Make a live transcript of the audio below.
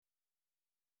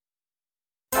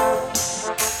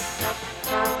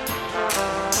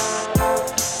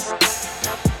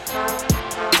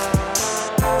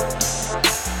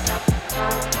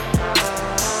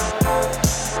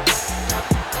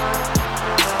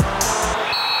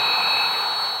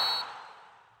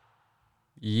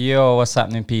Yo, what's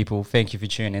happening, people? Thank you for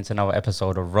tuning in to another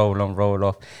episode of Roll On, Roll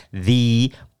Off,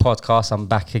 the podcast. I'm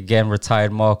back again,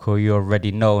 retired Marco, you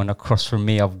already know. And across from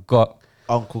me, I've got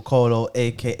Uncle Colo,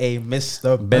 a.k.a.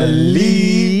 Mr.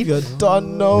 Believe. You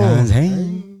don't know.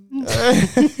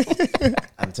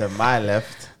 And to my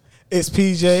left, it's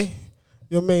PJ,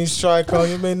 your main striker,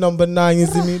 your main number 9, you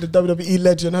see me? The WWE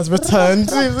legend has returned.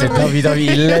 the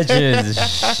WWE legend.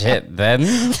 Shit, then.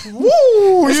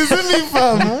 Woo! You see me,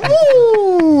 fam?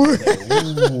 Woo!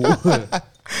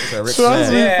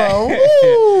 Trust me, fam.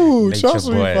 Woo! Trust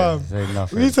me, fam.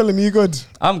 What are you telling me? You good?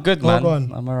 I'm good, man.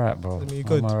 On. I'm alright, bro. You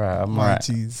good? I'm alright.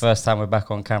 First time we're back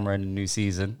on camera in the new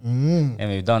season. And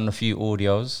we've done a few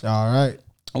audios. All right.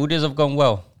 Audios have gone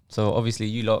well. So obviously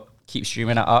you lot keep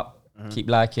streaming that up. Keep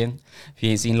liking. If you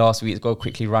ain't seen last week's, go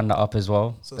quickly run that up as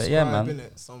well. But yeah, man.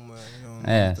 Somewhere,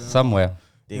 yeah, somewhere.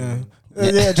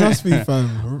 Yeah, trust me,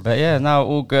 fam. But yeah, now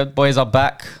all good. Boys are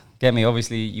back. Get me?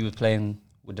 Obviously, you were playing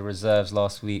with the reserves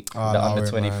last week. The under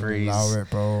 23s. Allow it,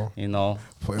 bro. You know.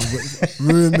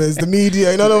 Rumours, the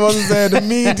media. You know the ones there, the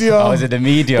media. Oh, is it the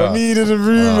media? The media, the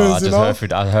rumours,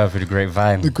 I heard through the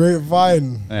grapevine. The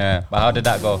grapevine. Yeah. But how did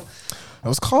that go? It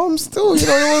was calm still, you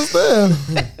know, it was there.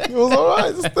 It was all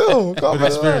right still. good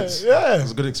experience. Right. Yeah. It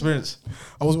was a good experience.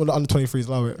 I was one of the under 23s,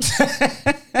 allow it.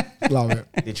 Allow it.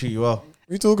 They treat you well. What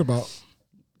are you talking about?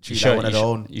 You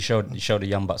showed the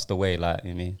young bucks the way, like,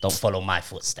 you mean, don't follow my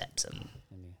footsteps. And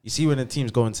you see when the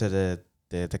teams go into the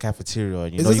cafeteria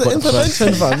and you is know this you got an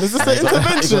intervention, fam? Is this an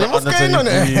intervention? What's going on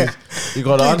here? You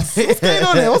got on. What's going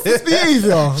on here? What's this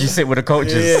behaviour? Do you sit with the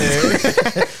coaches?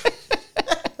 Yeah.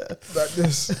 Like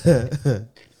this.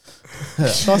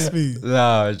 Trust me.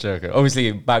 No, I'm joking.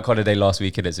 Obviously, back holiday last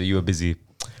week, innit? So you were busy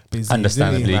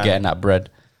understandably getting that bread.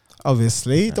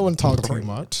 Obviously, don't want to talk too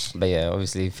much. But yeah,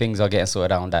 obviously things are getting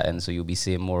sorted out on that end, so you'll be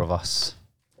seeing more of us,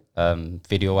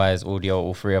 video-wise, audio,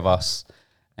 all three of us.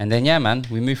 And then yeah, man,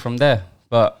 we move from there.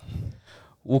 But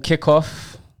we'll kick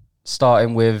off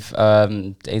starting with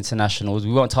the internationals.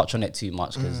 We won't touch on it too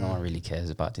much because no one really cares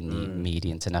about the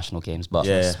media international games. But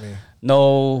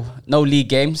no league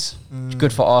games.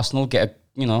 Good for Arsenal. Get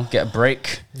a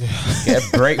break. Get a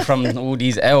break from all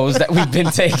these L's that we've been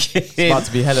taking. It's about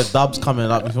to be hella dubs coming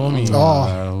up, you feel me?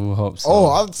 Who hopes so?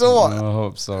 I'll tell what. I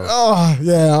hope so. Oh,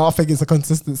 yeah, I think it's a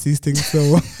consistency thing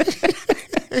still.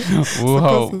 We'll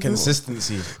hope.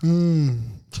 Consistency.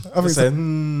 I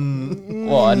think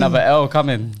What, another L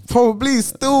coming? probably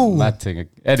still. Mad thing.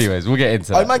 Anyways, we'll get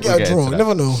into that. I might get a draw.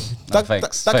 Never know. That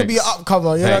could be an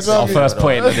upcomer. You know Thanks. what I Our mean? first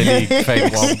point of the league.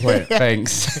 Thanks. 1 point.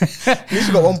 Thanks. At least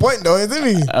you got 1 point though, isn't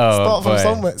he? Start from boy.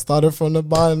 somewhere. Started from the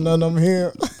bottom and I'm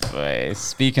here. Boy,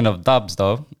 speaking of dubs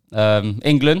though,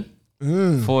 England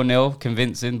 4-0,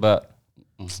 convincing, but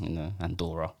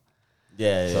Andorra.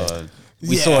 Yeah. So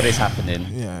we saw this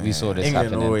happening. We saw this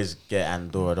England happening. always get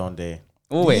Andorra, don't they?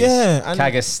 Always. Yeah, and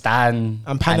Kazakhstan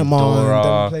and Panama Andorra, and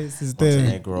them places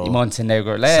there.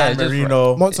 Montenegro. San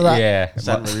Marino. Montserrat. Yeah.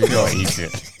 San Marino. Eat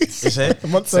it. You say?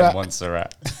 Montserrat.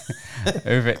 Montserrat.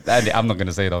 I'm not going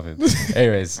to say nothing.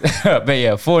 Anyways, but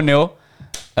yeah, 4-0.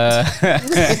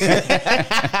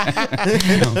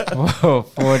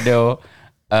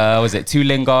 4-0. Was it 2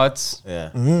 Lingards?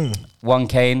 Yeah. 1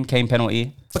 Kane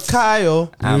penalty. Bakayo.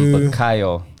 And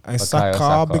Bukayo. And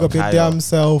Saka, big up your damn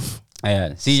self.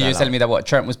 Yeah. See, you were telling me that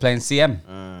Trent was playing CM.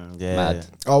 Yeah. Mad.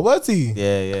 Oh, was he?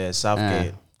 Yeah.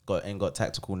 Southgate ain't got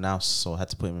tactical now, so I had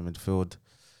to put him in midfield.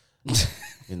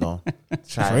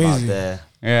 Try him out there.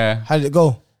 Yeah. How did it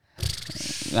go?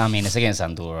 I mean, it's against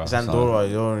Andorra. It's Andorra.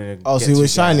 You don't really Oh, so he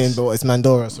was shining, but it's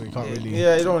Mandora, so you can't really.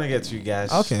 Yeah, you don't want to get 2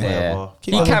 guys. Okay. Yeah.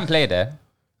 He can play there.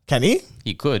 Can he?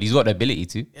 He could. He's got the ability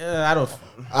to. Yeah, I don't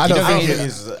think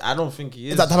he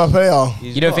is. Is that type of player?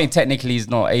 You don't think technically he's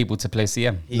not able to play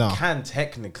CM? He can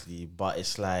technically, but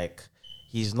it's like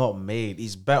he's not made.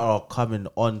 He's better coming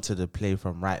onto the play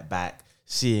from right back,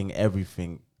 seeing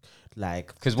everything.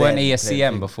 Like, because weren't he a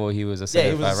CM before he was a CM? Yeah,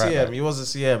 he was a CM. He was a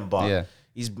CM, but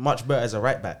he's much better as a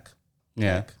right back.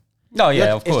 Yeah.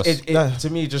 Of course. To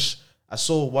me, I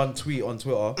saw one tweet on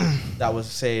Twitter that was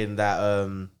saying that,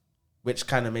 which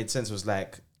kind of made sense, was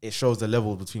like, it shows the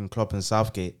level between Klopp and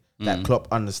Southgate, that Klopp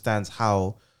understands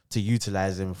how to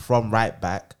utilize him from right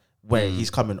back when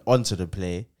he's coming onto the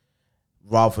play,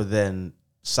 rather than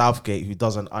Southgate, who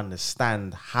doesn't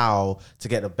understand how to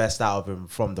get the best out of him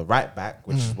from the right back,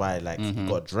 which is why he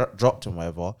got dropped and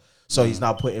whatever. So he's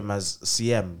now put him as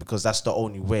CM because that's the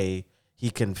only way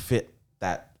he can fit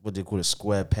that, what they call a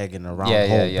square peg in a round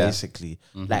hole, basically,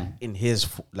 like in his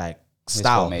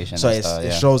style. So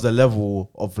it shows the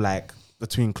level of like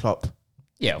between Klopp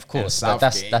Yeah, of course. Yeah,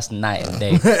 But that's night and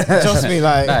day. Trust me,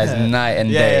 like That is night and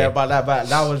day. Yeah, but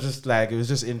that was just like, it was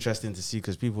just interesting to see,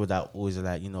 because people that always are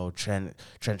like, you know, Trent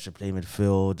should play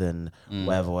midfield and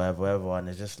whatever, and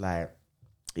it's just like,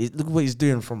 look what he's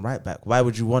doing from right back. Why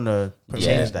would you want to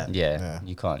change that? Yeah,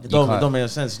 you can't. It don't make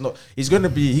sense. No, he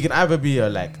can either be a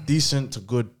like decent to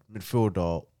good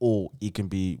midfielder, or he can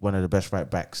be one of the best right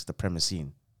backs the Premier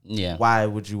seen. Yeah. Why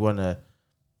would you want to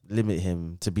limit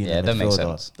him to being a that makes midfielder?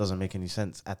 sense. Doesn't make any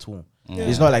sense at all. Yeah.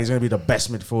 It's not like he's going to be the best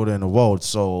midfielder in the world.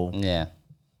 So Yeah,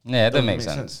 that Doesn't makes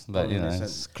make sense. sense. But Doesn't you know, make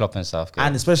it's sense. Klopp and Southgate.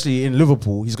 and especially in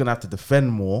Liverpool, he's going to have to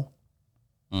defend more.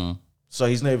 Mm. So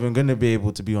he's not even going to be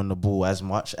able to be on the ball as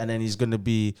much, and then he's going to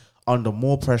be under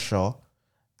more pressure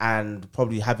and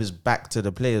probably have his back to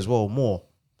the play as well more.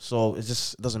 So it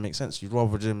just doesn't make sense. You'd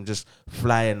rather him just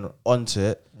flying onto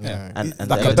it. Yeah. And He's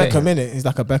like a then- Beckham, innit? He's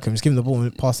like a Beckham. Just give him the ball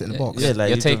and pass it in the box. Yeah, like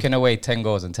You're you taking away 10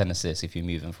 goals and 10 assists if you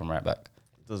move him from right back.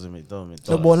 doesn't make No, sense.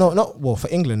 well, not for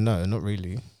England. No, not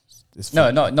really. It's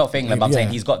No, not for England. But I'm Yeah. saying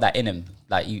he's got that in him.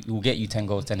 Like he will get you 10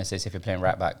 goals, 10 assists if you're playing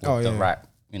right back with the right,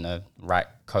 right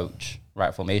coach,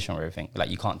 right formation, or everything. Like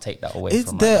you can't take that away. Is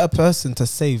from there right a person to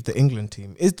save the England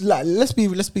team? It's like let's be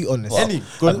honest. What? Any A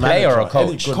good player or a manager, any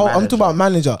coach? good I'm talking about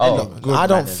manager. Oh, good I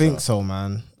don't manager. think so,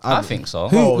 man. I think so.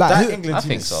 Who- Oh, like, that who- England I team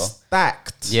think is so.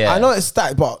 stacked. Yeah, I know it's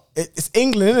stacked, but it's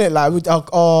England, isn't it? Like with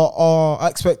our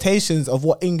expectations of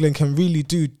what England can really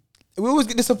do, we always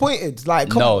get disappointed. Like,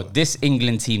 come No, on. this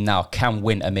England team now can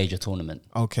win a major tournament.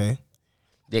 Okay.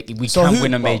 We So can who-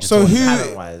 win a major so tournament. who-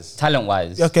 Talent wise. Talent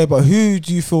wise, Okay, but who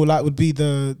do you feel like would be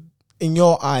in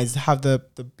your eyes, have the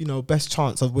best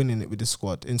chance of winning it with the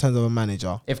squad in terms of a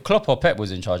manager? if Klopp or Pep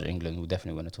was in charge of England, we'll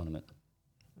definitely win a tournament.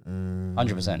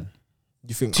 100%.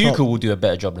 You think Tuchel Klopp- will do a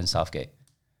better job than Southgate.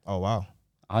 Oh wow.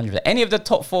 100%. Any of the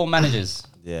top 4 managers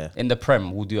Yeah. in the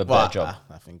Prem will do a But better job.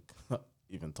 I think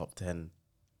even top 10,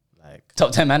 like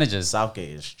Top 10 managers. Southgate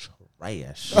is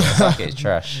trash. Southgate is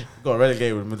trash. Got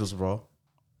relegated with Middlesbrough.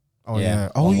 Oh yeah.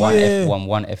 Oh Won yeah. Won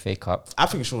one FA Cup. I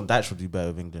think Sean Dyche would do better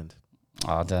with England.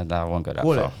 Oh, that won't go that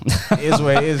Call far. it. It is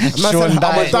what it is. Man said, I'm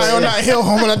gonna die on that hill.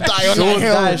 I'm gonna die on that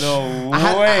hill.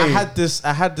 Dyche. No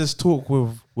I had this talk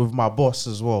with my boss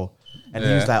as well, and he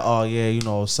was Yeah. like, "Oh yeah, you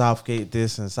know, Southgate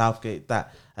this and Southgate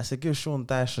that." I said, "Give Sean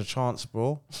Dyche a chance,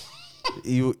 bro.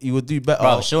 he would do better."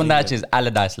 Bro, Sean England. Dyche is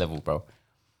Allardyce level, bro.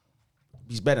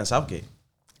 He's better than Southgate.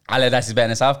 Allardyce is better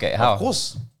than Southgate. How? Of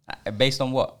course. Based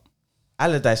on what?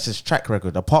 Allardyce's track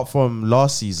record, apart from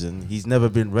last season, he's never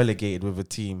been relegated with a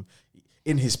team.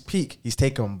 In his peak, he's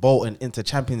taken Bolton into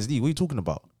Champions League. What are you talking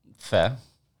about? Fair.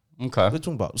 Okay. What are you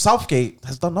talking about? Southgate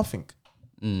has done nothing.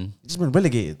 He's been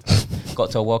relegated.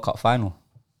 Got to a World Cup final.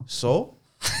 So,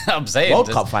 I'm saying. World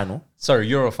Cup final. Sorry,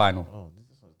 Euro final.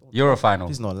 Euro final.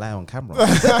 Please not lie on camera.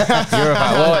 Euro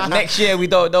final. Well, next year we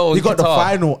don't know. He got the Qatar.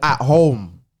 final at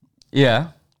home. Yeah.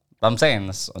 I'm saying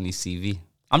that's on his CV.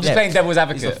 I'm just Yeah. playing devil's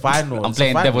advocate. It's a final. I'm It's a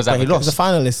playing final, devil's but he advocate. He's a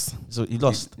finalist, So he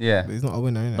lost. Yeah. but he's not a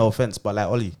winner, innit? No offense, but like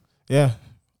Ollie. Yeah.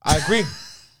 I agree.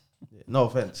 No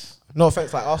offense. No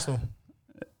offense, like Arsenal.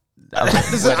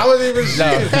 Listen, I wasn't even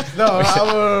shit. No,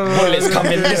 Bullets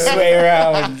coming this way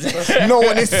around. No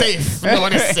one is safe. No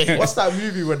one is safe. What's that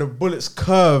movie where the bullets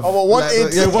curve? Oh, well, one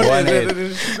inch. Yeah, one One inch.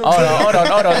 inch.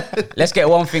 Hold on. Let's get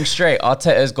one thing straight.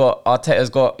 Arteta's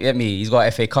got, he's got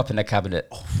a FA Cup in the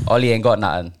cabinet. Ollie ain't got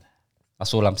nothing.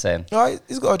 That's all I'm saying. Right,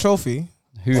 he's got a trophy.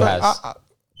 Who So, has?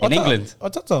 In England?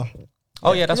 Arteta.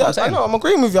 Oh, yeah, that's what I'm saying. I know, I'm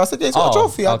agreeing with you. I said, yeah, he's got a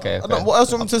trophy. Okay. I don't- what else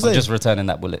do you want me to say? I'm just returning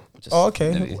that bullet. Just- Oh,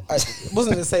 okay. It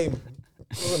wasn't the same.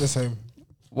 It wasn't the same.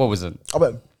 What was it? I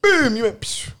went, boom, you went,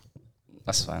 psh.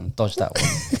 That's fine. Dodge that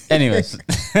one. Anyways.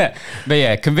 But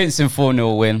yeah, convincing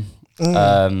 4-0 win.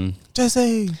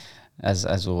 Jesse.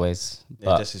 As always. Yeah,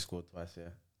 But, Jesse scored twice, yeah.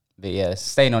 but yeah,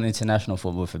 staying on international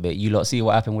football for a bit. You lot see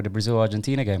what happened with the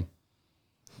Brazil-Argentina game?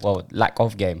 Well, lack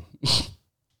of game.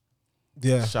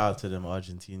 Yeah. Shout out to them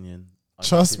Argentinian.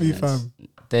 Trust me, Argentinians. fam.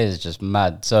 This is just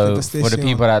mad. So for the Devastation.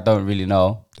 people that don't really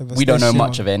know, we don't know Devastation.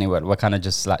 much of it anyway. We're kind of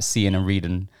just like seeing and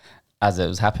reading as it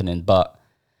was happening. But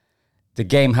the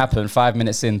game happened 5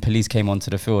 minutes in, police came onto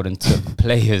the field and took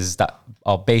players that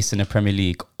are based in the Premier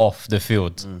League off the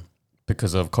field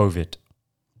because of COVID.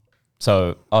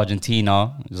 So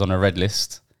Argentina is on a red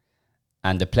list,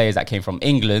 and the players that came from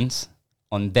England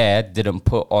on there didn't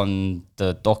put on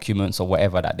the documents or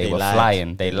whatever that they were lied.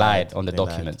 flying. They They lied lied. on the They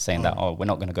document lied. saying that, oh, we're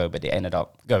not going to go, but they ended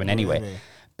up going anyway. anyway.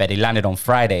 But they landed on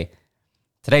Friday.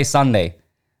 Today's Sunday.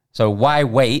 So why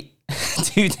wait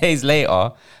 2 days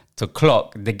later to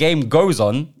clock? The game goes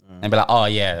on and be like, oh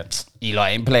yeah, you lot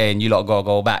ain't playing. You lot got to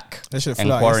go back They should have and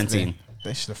flew out quarantine. yesterday.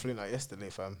 They should have flown out yesterday,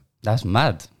 fam. That's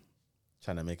mad.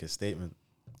 Trying to make a statement.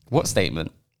 What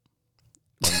statement?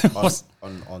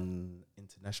 on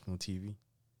international TV.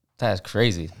 That's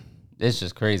crazy. It's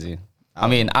just crazy. I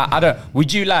mean, I don't.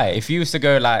 Would you lie if you used to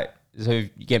go like? So you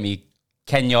get me,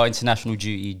 Kenya international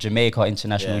duty, Jamaica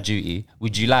international duty.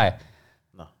 Would you lie?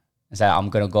 No. It's like I'm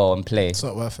gonna go and play. It's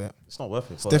not worth it. It's not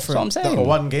worth it. It's different. That's what I'm saying. For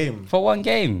one game. For one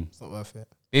game. It's not worth it.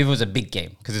 If it was a big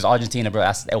game, because it's Argentina, bro.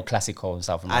 That's El Clasico in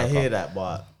South America. I hear that,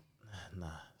 but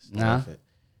it's not worth it.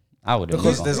 I wouldn't.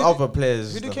 Because either. there's other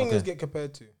players. Who do that- Kenyans get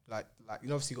compared to? Like you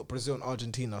know, obviously you got Brazil and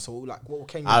Argentina. So like, what will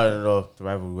Kenya? I don't know. The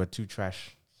rivalry, we're too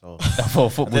trash. So For a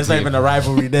football there's not team. even a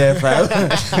rivalry there, fam.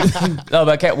 No,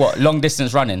 but okay, what long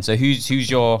distance running? So who's like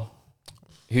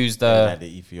the the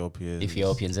Ethiopians,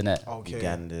 Ethiopians in it? Okay.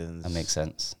 Ugandans. That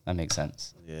makes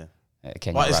sense. Yeah.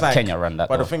 Kenya run that.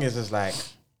 But the though. thing is, it's like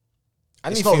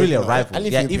And it's not really a Ethiopian, rivalry. and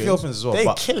Yeah, Ethiopians, Ethiopians as well. they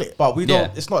but, kill it. But we don't.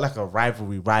 Yeah. It's not like a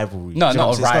rivalry. No, Do you know not what I'm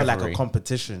a saying? It's not like rivalry. a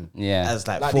competition. Yeah. as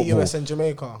like Like football. the US and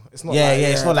Jamaica. It's not. yeah, like,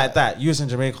 it's not like that. US and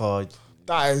Jamaica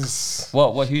That is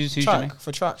What who's track Jamaica?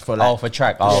 for track. for like For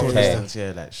track. Oh, short okay. distance,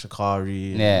 yeah, like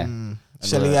Shakari, Yeah.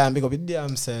 Shelly Ann, big up your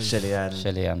damn self. Shelly Ann,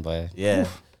 Shelly and boy. yeah.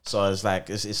 So it's like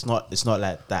it's not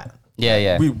like that.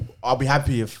 Yeah. I'll be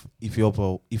happy if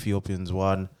Ethiopians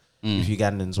won, if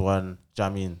Ugandans won. Do you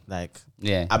know what I mean? Like,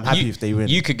 Yeah. I'm happy if they win.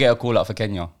 You could get a call up for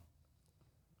Kenya.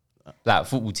 Like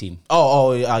football team.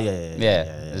 Yeah.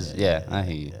 Yeah. I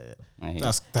hear you. I hear you.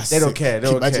 That's They don't sick. care. They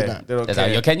don't Imagine care. that. They don't Is that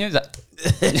care. your Kenya? Is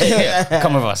that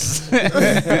come with us? You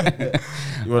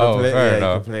want to Oh, play? fair Yeah,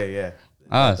 enough. you can play. Yeah.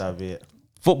 Ah. That'd be it.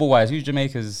 Football wise, who's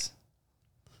Jamaica's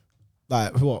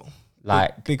Like what?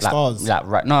 like Big like- stars.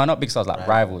 Like no, not big stars. Like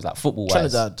rivals. Like football wise.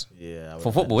 Trinidad. Yeah.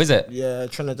 For football, is it? Yeah,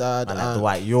 Trinidad. I like and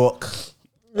Dwight York.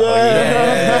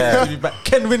 Yeah.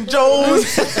 Kenwin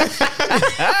Jones.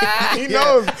 He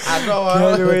knows. I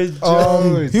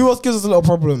know. Who else gives us a little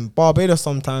problem? Barbados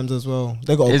sometimes as well.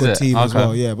 They got a Is good it? team as Okay.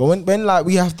 well. Yeah, but when like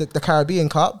we have the Caribbean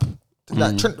Cup,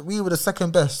 like we were the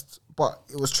second best, but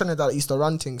it was Trinidad that used to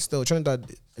run things still. Trinidad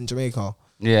and Jamaica.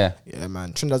 Yeah. Yeah,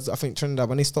 man. I think Trinidad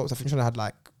when they stopped, I think Trinidad had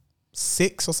like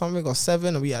 6 or something or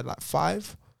 7, and we had like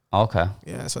 5. Okay.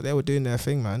 Yeah, so they were doing their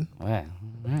thing, man. Yeah.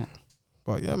 Right.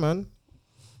 But yeah, man.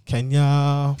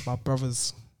 Kenya, my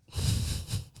brothers,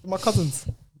 my cousins.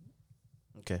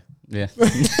 Okay. Yeah.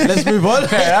 Let's move on.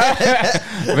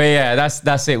 But yeah,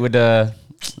 that's it with the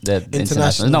international.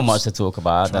 There's not much to talk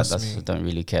about. Trust That's me. don't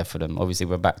really care for them. Obviously,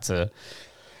 we're back to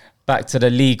the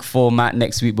league format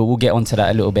next week, but we'll get onto that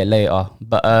a little bit later.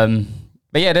 But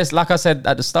yeah, there's like I said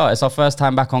at the start, it's our first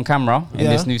time back on camera in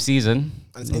this new season.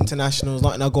 And it's internationals,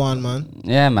 nothing I go on, man.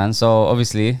 Yeah, man. So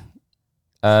obviously,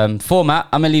 format.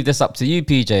 I'm gonna leave this up to you,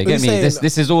 PJ. Get you me? saying?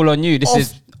 This is all on you. This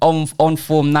is on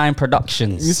Form 9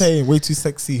 Productions. You saying way too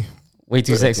sexy? Way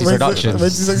too sexy Way productions. too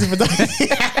sexy production.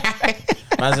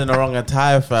 Man's in the wrong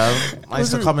attire, fam. I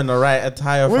used to come in the right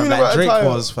attire, What fam. you mean Like about Drake attire?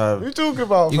 was, What fam. you talking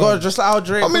about? You fam? gotta just like how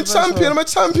Drake. I'm a was, champion. I'm a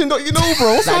champion. Don't you know,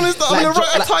 bro? What's wrong with that? I'm in the like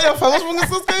right attire, fam. What's wrong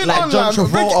with what's going Like on, John man?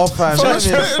 Travolta, fam. John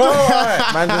You know what I mean?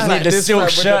 Travolta. Man, just Need like the this, silk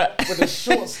fam, shirt. with the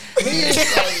short sleeves.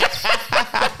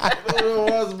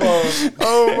 It was, bro.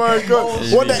 Oh my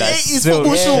god! What the That 80s silk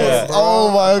football shirt. shorts?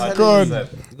 Oh my god! You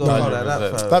gotta follow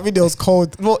that, fam. That video's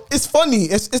cold. Well, it's funny.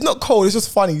 It's not cold. It's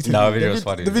just funny. To No, me. video's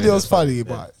funny. The video's funny,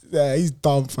 but yeah, he's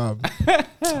dumb, fam.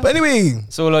 But anyway,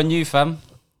 It's all on you, fam.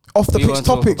 off the What you pitch wanna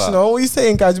talk topics, you about? know, what are you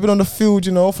saying, guys? You've been on the field,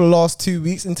 you know, for the last 2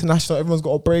 weeks. International, everyone's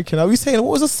got a break. And are you saying,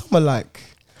 what was the summer like?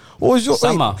 What was your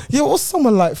Summer? Yeah, what was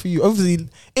summer like for you? Obviously,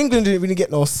 England didn't really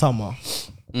get no summer.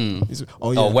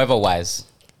 Oh yeah, Oh, weather-wise.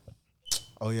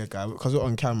 oh yeah, guy, because we're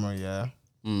on camera. Yeah,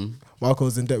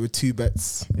 Marco's in debt with 2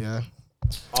 bets. Yeah.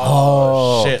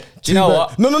 Oh, shit. Do you know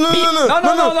what? No, no, no, no, no, No,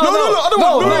 no, I don't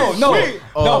want. no.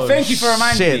 Oh, Thank you for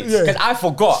reminding shit. me because I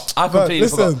forgot. I completely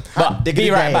listen. forgot. But be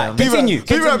right back. Be Continue.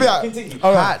 Be right back.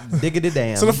 All right. Hot diggity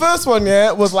damn. So the first one,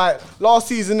 yeah, was like last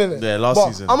season, innit? Yeah, last But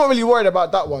season. I'm not really worried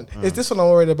about that one. It's this one I'm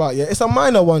worried about, yeah. It's a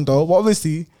minor one though. But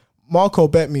obviously, Marco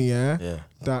bet me, Yeah.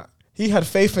 that he had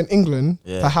faith in England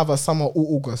Yeah. to have a summer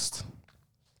all August.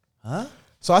 Huh?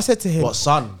 So I said to him, What,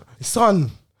 son?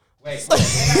 son, Wait.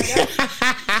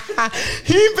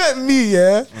 he bet me,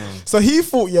 yeah. So he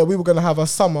thought, yeah, we were gonna have a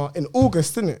summer in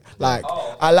August, didn't it? Like,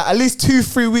 at least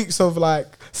 2-3 weeks of like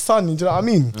sun. Do you know what I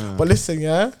mean? But listen,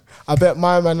 yeah, I bet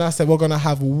my man. I said we're gonna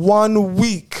have 1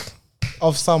 week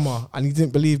of summer, and he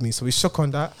didn't believe me, so he shook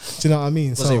on that. Do you know what I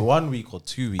mean? Was it 1 week or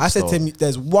 2 weeks? I said to though? him,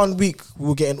 "There's 1 week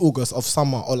we'll get in August of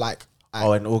summer, or like,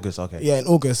 Oh, in August, okay. yeah, in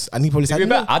August." And he probably said, Did we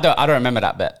 "No." bet? I don't remember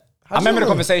that bet. I remember the know?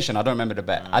 conversation. I don't remember the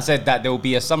bet. I said that there will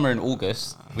be a summer in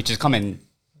August, which is coming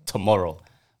tomorrow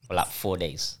for like 4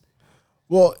 days.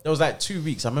 Well, There was like 2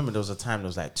 weeks. I remember there was a time there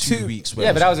was like 2 weeks. Where Yeah,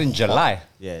 it but that was in July.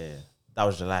 Yeah. That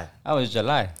was July. That was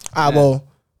July. well,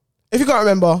 If you can't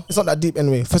remember, it's not that deep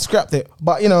anyway. For scrapped it,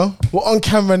 but you know we're on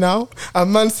camera now.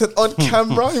 And man said on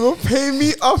camera he will pay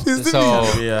me off his So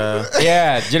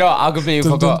yeah, do you know what? I completely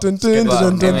forgot. But,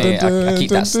 anyway, I keep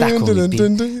that stack on me.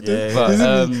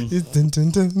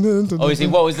 But obviously,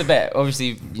 what was the bet?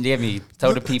 Obviously, you hear me.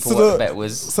 Tell the people what the bet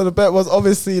was. So the bet was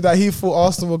obviously that he thought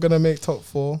Arsenal were gonna make top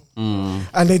 4,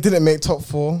 and they didn't make top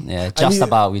 4. Yeah, just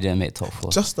about we didn't make top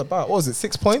 4. Just about. What was it?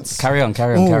 6 points. Carry on.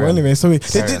 Anyway, so they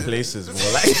did places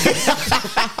more like.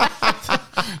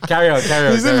 Carry on.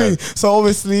 Me? So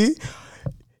obviously,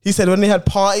 he said when they had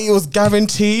party, it was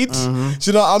guaranteed. Do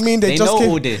you know what I mean? They just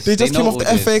came off the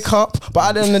FA Cup, but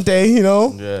at the end of the day, you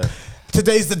know,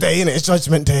 today's the day, innit? It's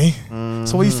Judgment Day.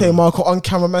 So what you say, Marco? On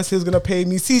camera, man said he was gonna pay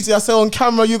me. CJ, I said on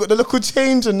camera, you got the little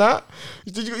change in that.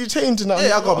 Did you got your change in that?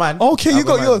 Yeah, I got mine. Okay, you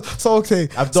got yours. So okay,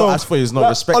 I've not asked for you. He's not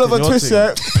respecting Oliver your Twist, thing.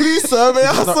 yeah. Please, sir, may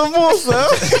I have some more, sir?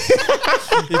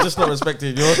 He's just not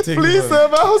respecting your thing. Please, sir,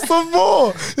 may I have some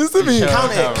more? You see me?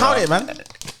 Count it, man.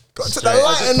 Got to that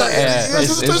light and that.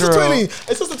 It's just a 20.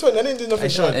 It's just a 20. I didn't do nothing.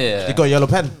 You got a yellow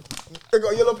pen. I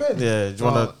got a yellow pen. Yeah, do you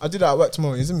wanna? I do that at work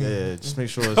tomorrow, isn't me? Yeah, just make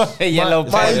sure it's Yellow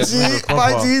My pen. G, you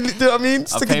know what I mean?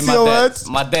 Stick it to my your debts. words.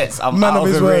 My debts. I'm Man out of of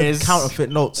his word. arrears. counterfeit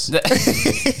notes. You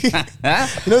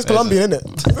know it's Colombian,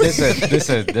 isn't it?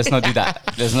 Listen. Let's not do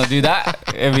that.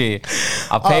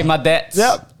 I pay my debts.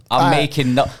 Yep.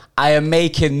 I am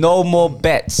making no more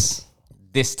bets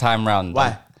this time round.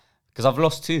 Why? Because I've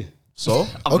lost 2. So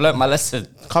I've learnt my lesson.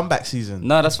 comeback season.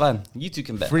 No, that's fine. You two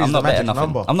can bet. Freeze I'm the not betting magic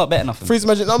nothing. number. I'm not betting nothing. Freeze the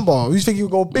magic number. You think you'll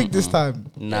go big this time?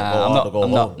 Nah,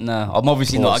 I'm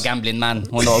obviously not a gambling man,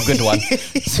 or not a good one.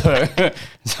 so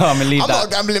I'm gonna leave I'm that. not a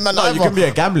gambling man. No, either. you can be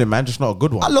a gambling man, just not a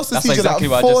good one. I lost the That's season exactly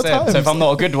like what I 4 just said. times. So if I'm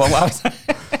not a good one, what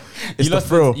It's the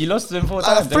thrill. You lost them 4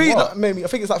 Like times. 3, then what? maybe. I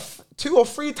think it's like 2 or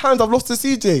 3 times I've lost to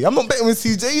CJ. I'm not betting with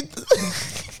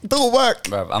CJ. Don't work.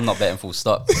 Bruv, I'm not betting full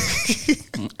stop.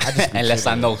 Unless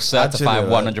I know certified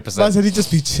chilling, 100%. Man said he just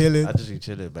be chilling. I just be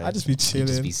chilling, man. I just be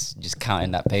chilling. Just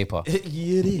counting that paper.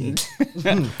 Yeah, it is.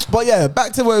 But yeah,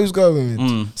 back to where he was going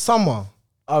with. Summer.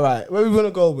 All right, where we want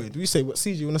to go with? We say, what,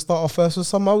 CJ, you want to start off first with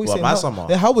summer? We What, say, my summer?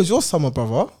 Yeah, how was your summer,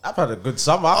 brother? I've had a good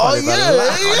summer. I Oh, can't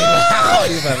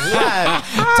even yeah,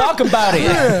 lie. Talk about it.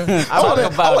 I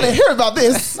want to hear about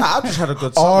this. Nah, I've just had a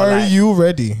good summer. Are like, you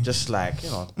ready? Just like, you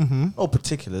know, no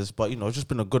particulars, but, you know, it's just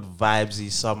been a good vibesy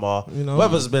summer. You know.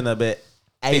 Weather's been a bit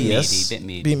Bit alias.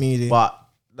 meaty. Be meaty. But,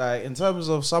 like, in terms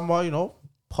of summer, you know,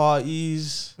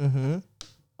 parties,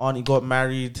 Auntie got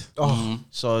married.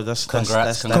 So that's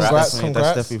Congrats.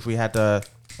 definitely if we had I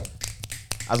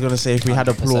was gonna say if we had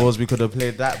 100%. applause we could have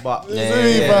played that, but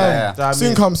Yeah. I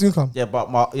Soon mean, come. yeah,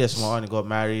 but my auntie got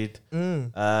married.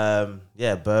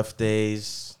 Yeah,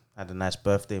 birthdays. Had a nice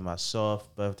birthday myself.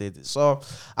 So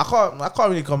I can't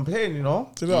really complain, you know.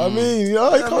 Do you know what I mean? You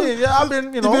know, I've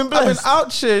been, you know, been I've been blessed.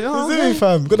 out shit, you know. You see me,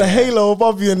 fam? Got a halo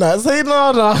above you and that. Say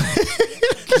no.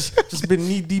 Just been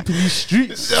knee deep in these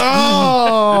streets.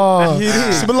 Oh,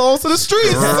 she belongs to the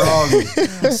streets.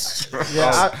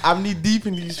 Yeah, I'm knee deep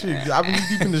in these streets. I've been knee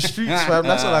deep in the streets, fam.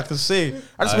 That's all I can say.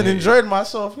 I just been enjoying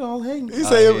myself, you know. Hey,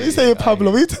 You say,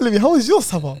 Pablo, what are you telling me? How was your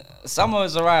summer? Summer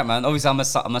was alright, man. Obviously,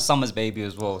 I'm a summer's baby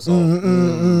as well. So,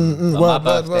 Word.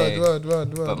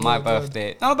 but my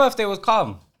birthday was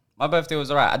calm. My birthday was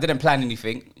alright. I didn't plan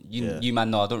anything. You man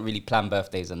know I don't really plan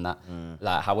birthdays and that.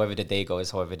 Like however the day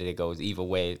goes. Either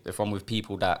way, if I'm with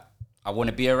people that I want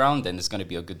to be around, then it's gonna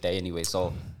be a good day anyway.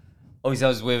 So obviously I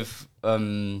was with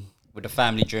the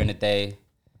family during the day,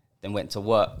 then went to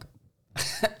work.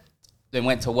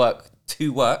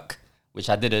 to work, which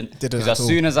I didn't. Because as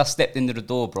soon as I stepped into the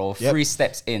door, bro, 3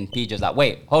 steps in, PJ's like,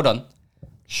 wait, hold on.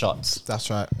 Shots. That's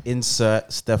right. insert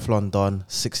Stefflon Don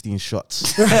 16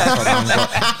 shots. Bro.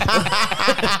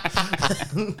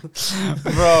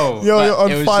 Yo, but you're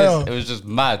on fire. It was just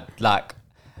mad. Like,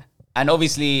 and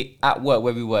obviously at work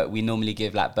where we work, we normally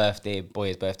give like birthday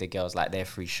boys, birthday girls, like their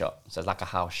free shot. So it's like a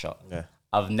house shot. Yeah.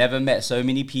 I've never met so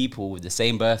many people with the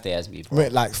same birthday as me, bro.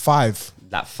 Wait, like 5.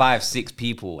 Like 5, 6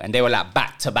 people, and they were like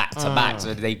back to back to back.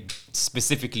 So they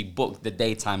specifically booked the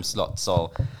daytime slot.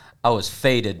 So I was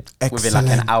faded within like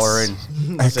an hour in.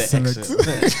 Excellent.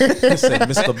 Said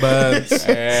Mr. Burns.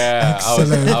 Yeah,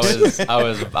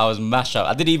 I was mashed up.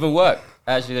 I didn't even work.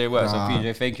 I actually didn't work. So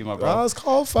PJ, thank you, my bro. That was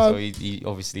cold, fam. So he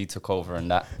obviously took over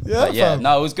and that. Yeah, but yeah, fam.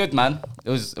 no, it was good, man. It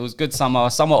was good summer.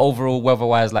 Summer overall,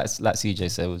 weather-wise, like CJ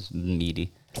said, was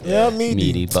meaty. Yeah, meaty.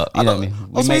 meaty, but you know what I mean.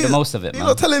 We made the most of it, You're man.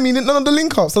 not telling me none of the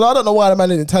link ups, so I don't know why the man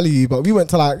didn't tell you, but we went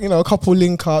to like, a couple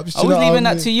link ups. I was leaving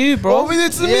that to you, bro. What we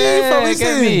did to me, Yeah, fam, we get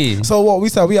saying. me. So what we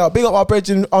said, we big up our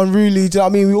brethren unruly. Do you know what I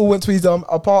mean? We all went to his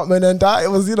apartment and that. It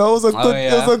was, it was a good,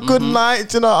 it was a good night.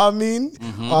 Do you know what I mean?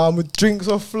 With drinks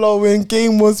were flowing,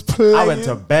 game was playing. I went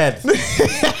to bed.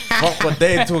 What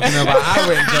they talking about? I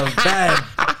went to bed.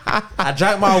 I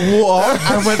drank my water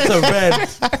and went to bed.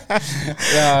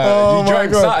 Oh You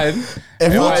drank my something.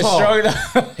 If It you was talk-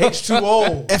 strong.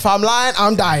 H2O. If I'm lying,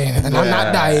 I'm dying, and I'm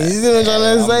not dying. You see what I'm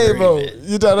trying to say, bro?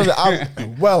 You don't know. I'm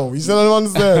well. You see what I'm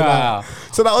understand? Like,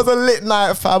 so that was a lit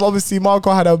night, fam. Obviously,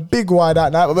 Marco had a big wine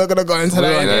that night, but we're gonna go into that.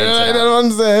 won't You go into that. know what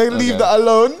I'm saying? Leave Okay. that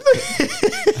alone.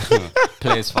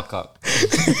 Players fuck up. Do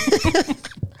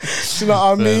you know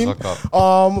what I mean? Fuck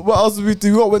up. What else did we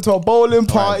do? We went to a bowling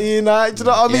party night. Do you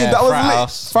know what I mean? Yeah, that was frat lit.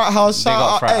 house. Frat house. Big Shout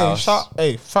up out. frat house.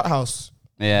 Hey, frat house.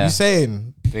 Yeah. You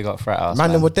saying? Big up frat house. Man,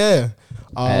 them Man. were there.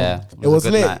 Yeah, It was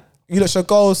a good lit. night. You lot should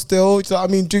go still. Do you know what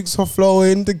I mean? Drinks were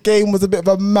flowing. The game was a bit of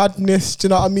a madness. Do you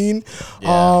know what I mean?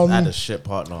 Yeah, I had a shit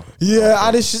partner. Yeah,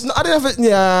 I didn't have it.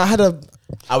 Yeah, I had a.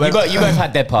 You both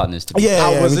had dead partners. To be Yeah,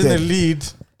 I was we in the did. lead,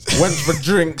 went for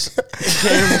drinks,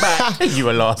 came back. You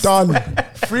were lost. Done.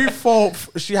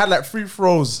 3-4. She had like 3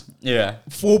 throws, Yeah.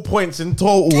 4 points in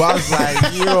total. I was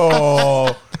like,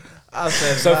 yo. I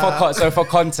said, So for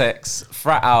context,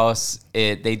 frat house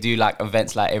they do like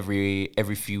events like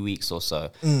every few weeks or so.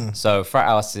 So frat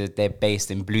house they're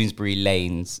based in Bloomsbury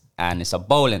Lanes and it's a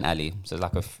bowling alley. So it's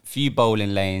like a few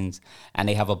bowling lanes and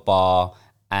they have a bar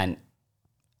and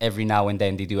every now and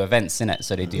then they do events in it.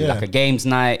 So they do like a games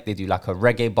night, they do like a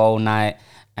reggae bowl night,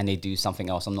 and they do something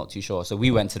else. I'm not too sure. So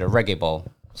we went to the reggae bowl.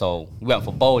 So we went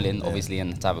for bowling, obviously,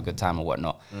 and to have a good time or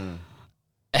whatnot.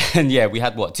 And yeah, we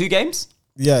had 2 games.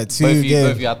 Yeah, 2 Both games.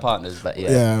 of you had partners, but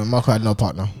Yeah, Marco had no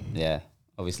partner. yeah.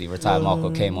 Obviously, retired Marco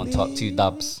came on top, 2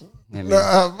 dubs. You know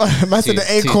what I mean? Man said the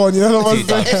Two- acorn, you know what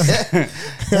two I'm saying?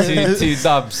 two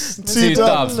dubs. Two Two dubs.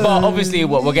 dubs. But obviously,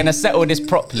 we're going to settle this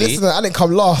properly. Listen, I didn't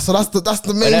come last, so that's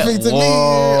the main But thing to me.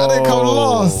 whoa. I didn't come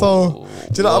last, so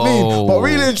do you know what I mean? But Whoa.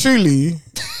 really and truly,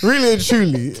 really and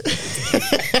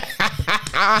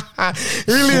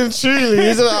truly,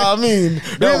 you know what I mean?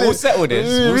 No, Really- we'll settle this.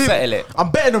 We'll really- settle it. I'm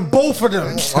betting on both of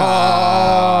them.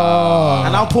 Ah.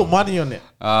 And I'll put money on it.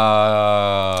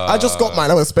 I just got mine.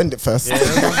 I'm gonna spend it first. Yeah,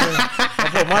 that's what I'm saying. I'll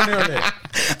put money on it.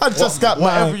 I just got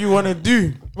Whatever mine. you want to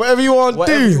do. Whatever you want to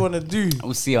Whatever you do. want to do.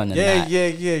 We'll see on the Yeah, night.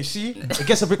 yeah. See, it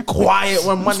gets a bit quiet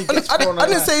when money gets thrown. I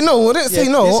didn't say no. I didn't say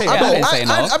Yeah, no. you say I, no. believe- I didn't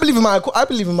say no. I believe in my. I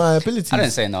believe in my abilities. I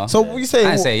didn't say no. So what you say?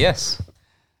 I didn't say yes.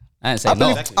 I didn't say I no.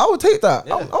 believe. I will take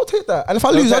that. I'll take that. And if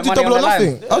I Don't lose, put I'll do money double or on the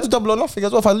line. nothing. I'll do double or nothing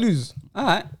as well if I lose. All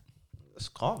right. It's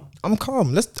calm. I'm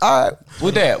calm. Let's. All right.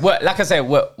 We'll do it. Like I said,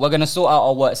 we're going to sort out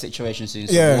our work situation soon.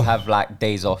 So Yeah. we'll have like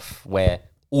days off where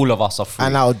all of us are free.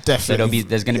 And I'll So definitely.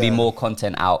 there's going to be more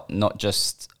content out, not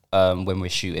just when we're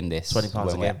shooting this. £20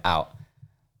 when a we're game. out.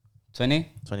 20?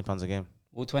 £20 a game.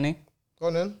 All 20? Go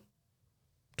on then.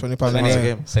 £20 £20 a a game.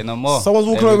 game. Say no more. Someone's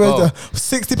walking There we over go. with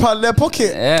 £60 in their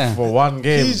pocket. Yeah. For one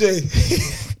game.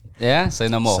 PJ. Yeah. Say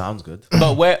no more. Sounds good.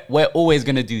 But we're always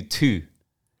going to do 2.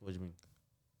 What do you mean?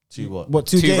 2 what? What,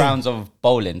 2 games? rounds of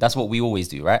bowling. That's what we always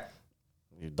do, right?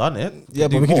 You've done it. Yeah,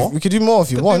 Do but more. we could do more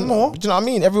if you Could do want. more. Do you know what I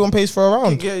mean? Everyone pays for a You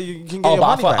round. can get Oh, your but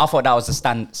money back. I thought that was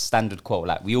the standard quote.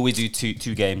 Like we always do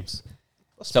two games.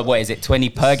 So what is it? 20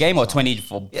 per game or 20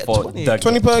 for 20. the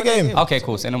 20 per game. Okay,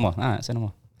 cool. Say no more. All right, say no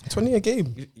more. 20 a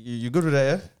game. You good with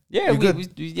that, yeah? Yeah, You good? we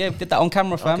did that on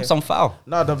camera, fam. Okay. Some foul.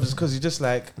 No, that's just because you just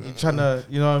like, you're trying to,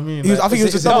 you know what I mean? He was- I think he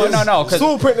was it's- just it's- No, 'cause-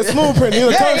 Small print, the small print. You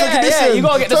know, terms and conditions. You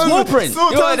gotta get the Terms small and- print.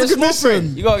 small You gotta terms get the and small print.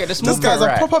 conditions. You gotta get the small This print. guy's a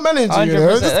right. proper manager, you know.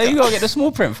 100%. You gotta get the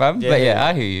small print, fam. Yeah, But yeah, yeah, yeah.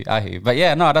 I hear you. But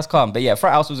yeah, no, that's calm. But yeah,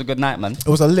 frat house was a good night, man. It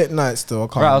was a lit night still. I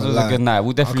can't Frat house even was a lie. good night.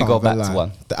 We'll definitely I go can't back even to lie.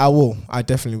 one. I will. I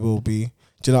definitely will be.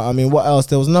 Do you know what I mean? What else?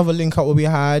 There was another link up where we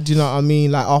had, do you know what I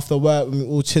mean? Like after work, we were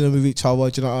all chilling with each other.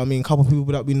 Do you know what I mean? A couple of people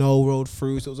that we know rolled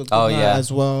through. So it was a good night yeah.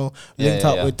 as well. Yeah, Linked yeah,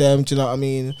 up yeah. with them. Do you know what I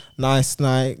mean? Nice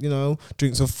night, you know,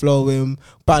 drinks were flowing.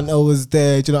 Banter was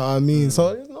there. Do you know what I mean? So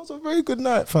it was a very good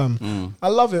night, fam. I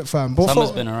love it, fam. But Summer's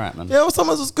for- been alright, man. Yeah, well,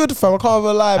 summer's was good, fam. I can't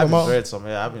even lie. I've My enjoyed some,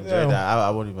 yeah, I've enjoyed Yeah. that.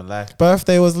 I won't even lie.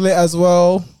 birthday was lit as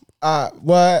well. At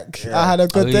work, I had a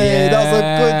good Oh, day. That was a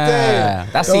good day. yeah.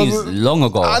 That was seems a- long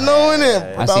ago. I know, innit?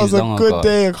 That But that was seems a long good ago.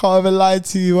 day. I can't even lie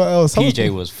to you. What else? PJ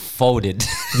was folded.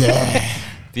 Yeah.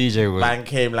 PJ was. Man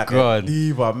came like God. a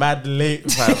diva, mad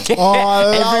late, fam. Oh, I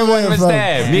love Everyone it, was fam.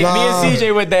 there. Me Nah. and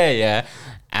CJ were there, yeah.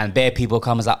 And bare people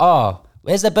come and was like, oh,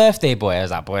 where's the birthday boy? I was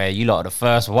like, boy, you lot are the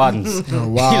first ones.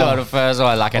 Wow. You lot are the first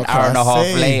one. Like an What hour can and I a half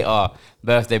say? later,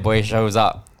 birthday boy shows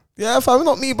up. Yeah, fam,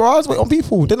 not me, bro. I was waiting on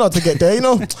people. They know how to get there, you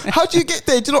know. How do you get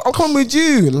there? Do you know, I'm coming with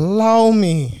you. Allow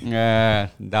me. Yeah,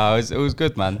 no, it was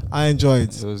good, man. I enjoyed.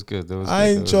 It was good. I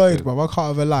enjoyed, bro. I can't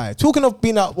have a lie. Talking of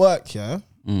being at work, yeah.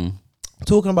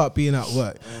 Talking about being at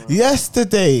work.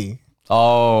 Yesterday.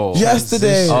 Oh.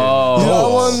 Yesterday. Oh. You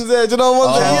know one's there. Do you know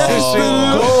one's there? Yesterday.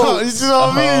 You know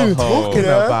what I mean? Talking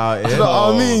about it. You know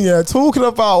what I mean? Yeah. Talking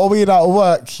about being at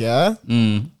work, yeah.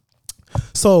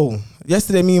 So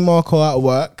yesterday, me and Marco at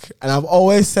work, and I've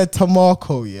always said to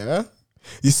Marco, yeah,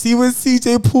 you see when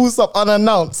CJ pulls up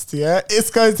unannounced, yeah, it's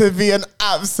going to be an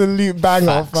absolute banger,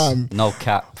 Facts. fam. No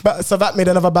cap. But Savak made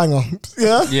another banger,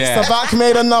 yeah. Yeah. Savak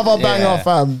made another banger,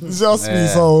 fam. Just me.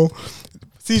 So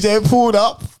CJ pulled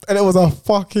up, and it was a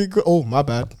fucking good. Oh my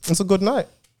bad. It's a good night.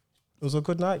 It was a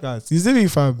good night, guys. You see me,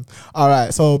 fam. All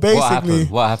right. So basically,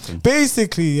 What happened?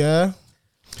 Basically, yeah.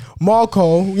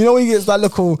 Marco, you know when he gets that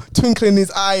little twinkle in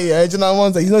his eye, yeah? Do you know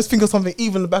ones that you know, think of something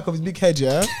even in the back of his big head,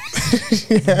 yeah?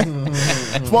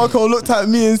 Marco looked at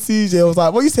me and CJ, was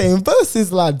like, what are you saying?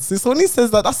 Versus, lads. It's when he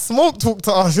says that, that's smoke talk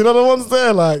to us, you know the ones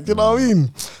there, like, you know what I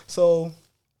mean? So,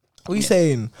 what are you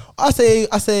saying? I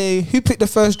say, who picked the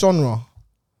first genre?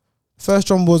 First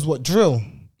genre was what, drill?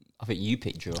 I think you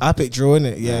picked drill. I picked drill,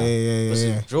 innit?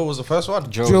 Yeah. Drill was the first one.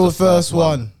 Drill was the first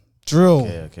one. Drill.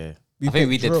 Okay. I think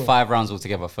we drill. did 5 rounds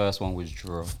altogether. First one was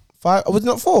drill. 5? Was it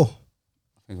not 4?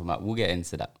 I think we'll get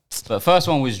into that. But first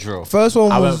one was drill. First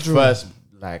one I was went drill. first,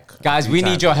 like... Guys, we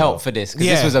need your help for this, because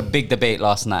Yeah. this was a big debate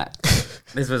last night.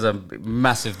 This was a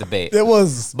massive debate. It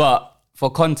was. But for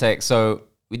context, so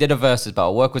we did a versus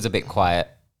battle. Work was a bit quiet.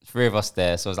 3 of us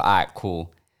there. So I was like, all right,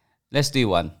 cool. Let's do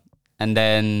one. And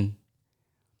then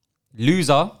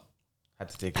loser Had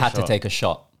to take a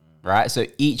shot. Right? So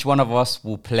each one of us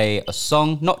will play a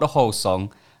song, not the whole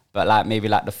song, but like maybe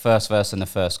like the first verse and the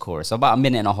first chorus. So about 1.5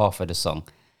 minutes of the song.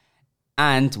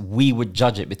 And we would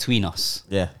judge it between us.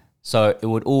 Yeah. So it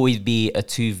would always be a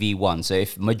 2v1. So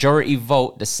if majority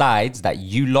vote decides that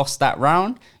you lost that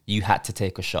round, you had to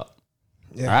take a shot.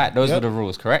 Yeah. All right? Those were the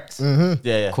rules, correct?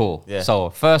 Yeah. Cool. Yeah.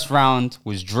 So first round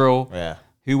was drill. Yeah.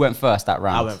 Who went first that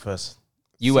round? I went first.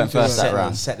 You went first that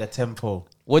round. Set the tempo.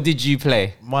 What did you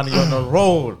play? Money on the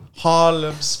road.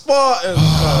 Harlem Spartans.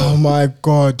 Oh my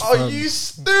God. Are fam. you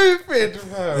stupid,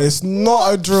 man? It's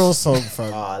not a drill song,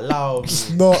 fam. Allow me.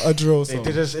 Not a drill song.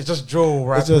 It's just drill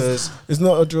It's rappers it's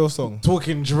not a drill song.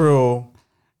 talking drill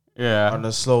Yeah. on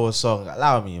a slower song.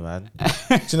 Allow me, man.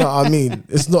 Do you know what I mean?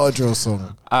 It's not a drill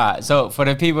song. All right. So for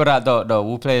the people that don't know,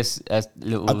 we'll play a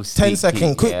little 10-second,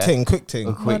 peek, quick yeah? thing.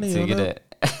 A quick thing, get it.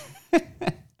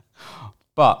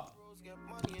 But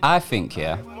I think,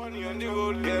 yeah. Money on the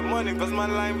road, get money, cause my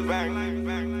line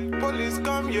bang. Police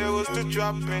come here, was to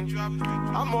dropping.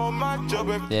 I'm on my job.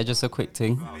 Yeah, just a quick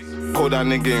thing. Call that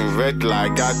nigga in red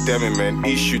light, god damn it, man.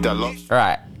 He shoot that lot. All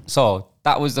right. So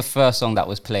that was the first song that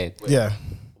was played. Yeah.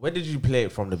 Where did you play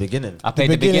it from the beginning? I played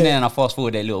the beginning beginning. and I fast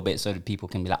forwarded a little bit so that people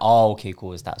can be like, oh, okay,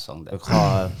 cool, it's that song there.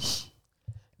 Because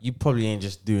you probably ain't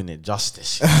just doing it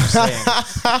justice. You know what I'm saying?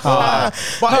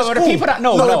 But No, it's but the cool. people that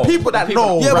know, No, know. the people that The people-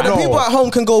 know. Yeah, but the know. people at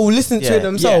home can go listen to it The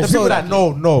themselves. people So that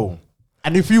know.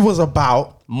 And if you was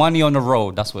about Money on the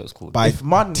Road, that's what it's called. by if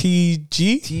man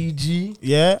TG, TG,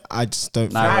 yeah, I just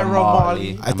don't. Naira Naira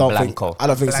Marley, Marley, I and don't Blanco. think. I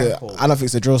don't think it's a. Blanco. I don't think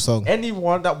it's a drill song.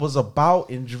 anyone that was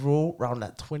about in drill around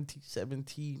that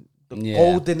 2017, the Yeah.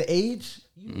 golden age,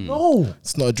 you know,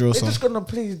 It's not a drill they're song. just gonna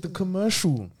play the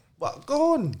commercial. But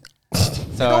go on.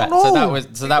 So, don't so that know. was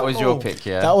They that don't was your know. pick,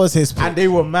 yeah. That was his pick. And they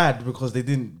were mad because they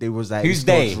didn't. They was like, Who's it's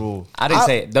not they? drill. I didn't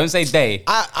say it. Don't say they.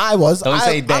 I was. Don't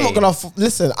say I'm they. not gonna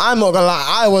listen. I'm not gonna lie.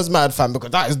 I was mad, fam,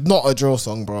 because that is not a drill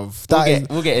song, bro.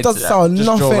 We'll get into doesn't that. sound Just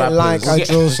drill nothing rappers. like We'll a get-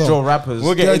 drill just song. drill rappers.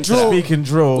 We'll get Yeah, into drill. that. Speaking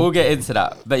drill. We'll get into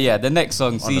that. But yeah, the next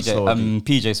song, On the slow beat.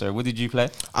 PJ, sorry, what did you play?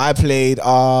 I played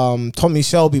Tommy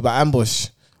Shelby by Ambush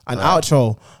and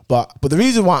outro, but the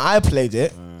reason why I played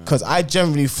it because I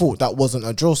generally thought that wasn't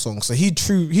a drill song. So he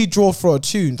drew for a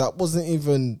tune that wasn't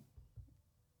even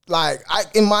like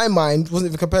in my mind wasn't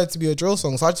even compared to be a drill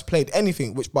song. So I just played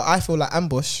anything. But I feel like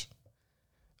Ambush,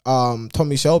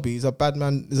 Tommy Shelby is a bad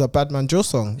man drill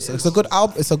song. So it's a good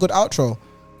it's a good outro.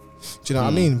 Do you know what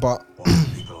I mean? But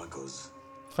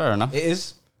Fair enough. It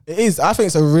is. it is. I think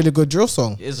it's a really good drill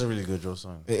song. It is a really good drill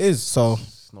song. It is. So.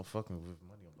 It's not fucking with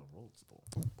money on the road.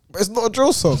 Though. But it's not a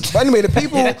drill song. But anyway, the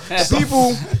people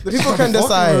can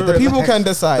decide. The people can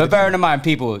decide. But bearing in mind,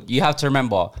 people, you have to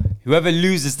remember, whoever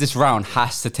loses this round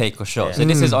has to take a shot. So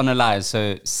this is on the line.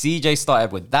 So CJ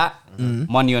started with that,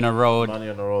 Money on the Road. Money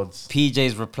on the roads.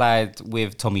 PJ's replied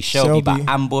with Tommy Shelby by Shelby.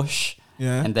 Ambush.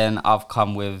 Yeah. And then I've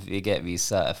come with You Get Me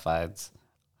Certified.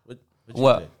 What'd you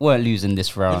play? Weren't losing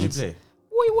this round. What'd you play?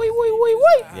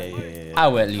 Yeah. I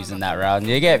weren't losing that round.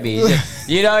 You get me?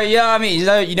 You know what I mean?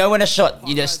 You know when a shot,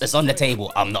 it's on the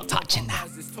table. I'm not touching that.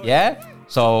 Yeah.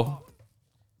 So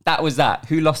that was that.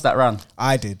 Who lost that round?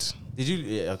 I did. Did you?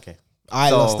 Yeah, okay. I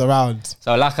lost the round.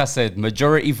 So like I said,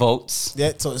 majority votes.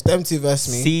 Yeah, so it's them two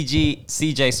versus me.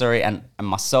 CJ, sorry, and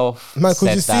myself. Man,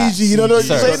 cause you said CG, you don't know.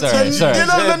 Sorry. You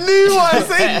know the new one.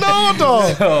 Say no,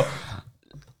 dog.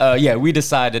 So, yeah, we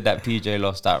decided that PJ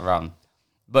lost that round.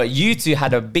 But you two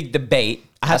had a big debate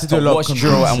as to what's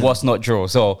draw and what's not draw.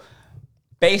 So,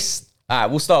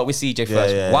 we'll start with CJ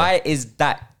first. Yeah. Why is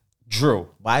that draw?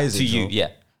 Why is it to draw? you? Yeah.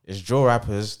 It's drill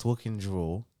rappers talking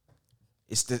drill.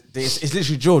 It's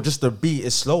literally drill, just the beat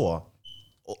is slower.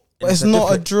 But it's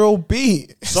not a drill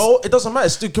beat. So it doesn't matter. It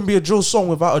still can be a drill song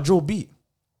without a drill beat.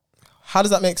 How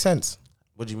does that make sense?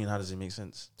 What do you mean? How does it make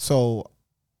sense? So,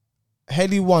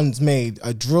 Heady One's made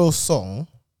a drill song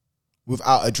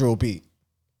without a drill beat.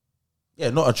 Yeah,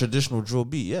 not a traditional drill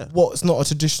beat. Yeah, What's not a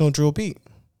traditional drill beat?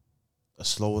 a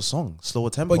slower song,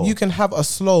 slower tempo. But you can have a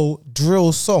slow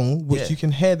drill song, which you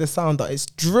can hear the sound that it's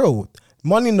drill.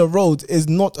 Money in the Road is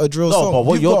not a drill song. No, but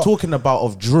what you're talking about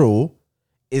of drill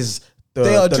is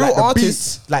They are drill like the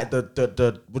artists. beats, like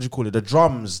the what do you call it? The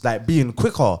drums like being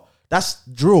quicker. That's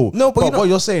drill. No, but what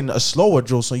you're saying, a slower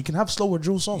drill song. You can have slower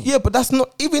drill songs. Yeah, but that's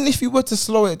not. Even if you were to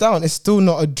slow it down, it's still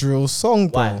not a drill song,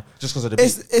 bro. Why? Just because of the beat.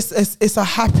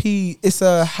 It's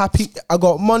a happy. I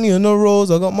got money on the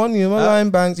rolls. I got money on my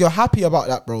line bangs. You're happy about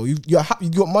that, bro. You're happy.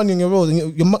 You got money on your rolls,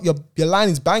 and your line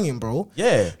is banging, bro.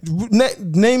 Yeah.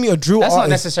 Name me a drill That's artist. not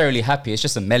necessarily happy. It's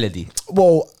just a melody.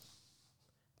 Well,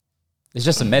 It's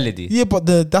just a melody. yeah, but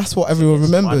that's what everyone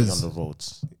remembers. Money on the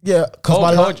roads. Yeah, because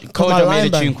my Kojo line made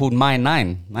a bang. tune called My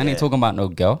Nine. Man ain't talking about no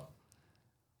girl.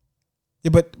 Yeah,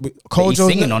 but Kojo's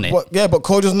singing on it. But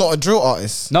Kojo's not a drill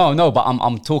artist. No, but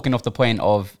I'm talking off the point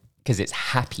of because it's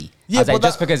happy. Yeah, I was like, but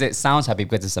just because it sounds happy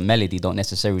because it's a melody don't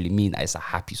necessarily mean that it's a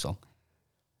happy song.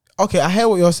 Okay, I hear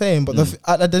what you're saying, but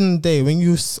at the end of the day, when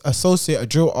you associate a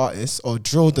drill artist or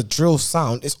the drill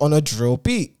sound, it's on a drill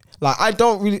beat. Like, I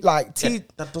don't really like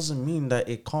That doesn't mean that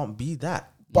it can't be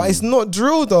that. but it's not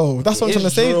drill though. That's what I'm trying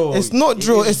to say. drill. It's not It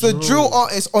drill. is It's a drill. drill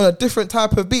artist on a different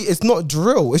type of beat. It's not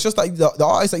drill. It's just like the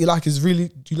artist that you like is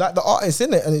really, you like the artist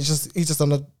in it, and he's just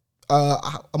on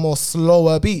a more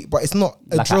slower beat, but it's not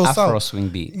a Like drill an Afro sound. swing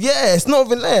beat. Yeah, it's not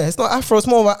even there. It's not Afro. It's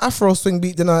more of an Afro swing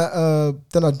beat than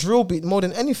a drill beat more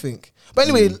than anything. But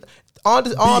anyway, our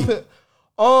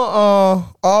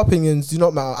opinions do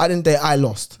not matter. At the end of the day, I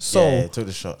lost. So Yeah, took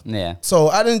the shot. Yeah.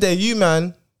 so at the end of the day, you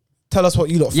man, tell us what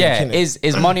you lot think. Yeah, innit?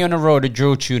 is Money on the Road a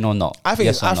drill tune or not? I think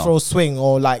Yes it's or no? Afro swing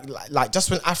or like just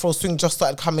when Afro swing just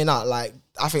started coming out, like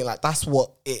I think like that's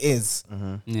what it is.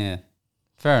 Yeah.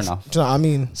 Fair enough. Do you know what I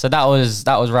mean? So that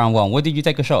was round one. What did you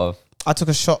take a shot of? I took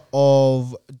a shot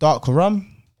of dark rum.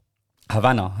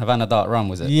 Havana Dark Rum,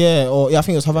 was it? Yeah, I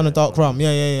think it was Havana dark rum.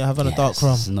 Yeah, Havana dark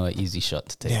rum. It's not an easy shot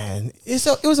to take. Yeah,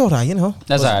 it was alright, you know.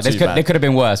 That's alright. They could have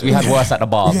been worse. We had worse at the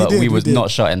bar, Yeah, but we was did. not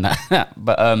shotting that.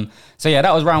 But so yeah,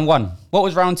 that was round one. What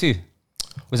was round two?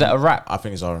 Was that a rap? I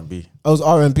think it's R&B. It was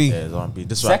R&B. Yeah, it's R&B.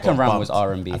 This is where I Second got round bumped. was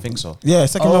R&B. I think so. Yeah,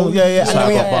 second round. Yeah. And So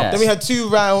I got bumped. then we had two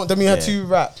round. Then we had two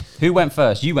rap. Who went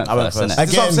first? You went I went first, first. innit?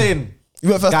 This is what I'm saying. You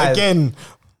went first Guys. again.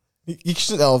 You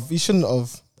shouldn't have. You shouldn't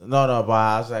have. No, but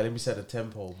I was like, let me set the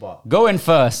tempo. But Going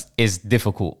first is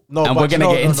difficult. no, and but we're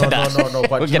gonna get into that. No,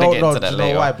 but we're you gonna get know, into that do you know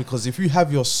later. why? Because if you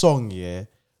have your song, yeah,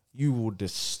 you will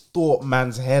distort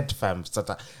man's head, fam. So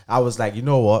I was like, you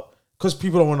know what? Because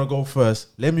people don't want to go first,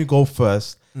 let me go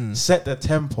first. Set the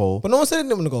tempo. But no one said they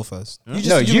didn't want to go first.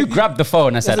 You grabbed the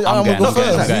phone and said, said, I'm I'm going. gonna go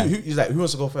I'm first. going. He's like, who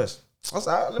wants to go first? I was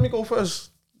like, let me go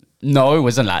first. No, it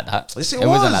wasn't like that. Yes, it it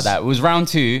wasn't was. like that. It was round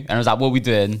two, and I was like, "What we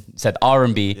doing?" Said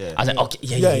R&B. Yeah. I was like, "Okay,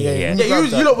 yeah." Yeah. Yeah, grab you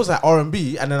that. lot was like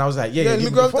R&B, and then I was like, yeah, let me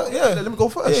give grab the that, phone. yeah. Let me go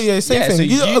first. Yeah, same Yeah, thing.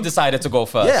 so you decided to go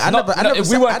first. Yeah, I never we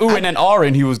said- weren't oohing and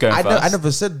ahhing who was going I first.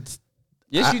 never said.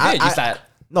 Yes, you did. You said.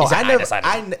 No, you said, I never.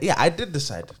 decided. Yeah, I did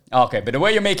decide. Okay, but the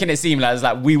way you're making it seem like it's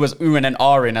like we was oohing and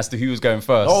ahhing as to who was going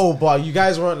first. Oh, but you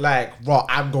guys weren't like, bro,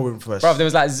 I'm going first. Bro, there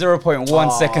was like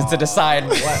 0.1 seconds to decide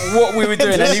what we were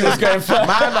doing and he was going first.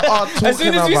 Man are As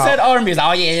soon as we talking said about- R&B, it's like,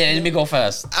 oh yeah, let me go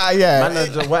first. Yeah.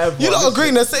 Manager, whatever. You lot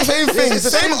agreeing the same thing, It's the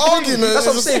same thing. argument. That's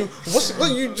what I'm saying.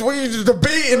 What you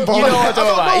debating, bro? You know what I'm talking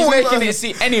I about. don't He's know, making man. it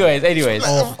see. Anyways.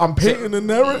 Oh, I'm painting a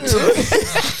narrative.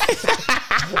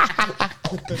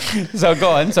 So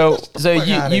go on. So outta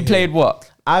you here. played what?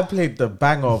 I played the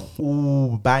bang of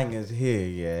all bangers here,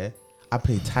 yeah. I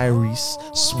played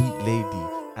Tyrese, Sweet Lady,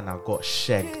 and I got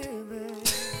shagged.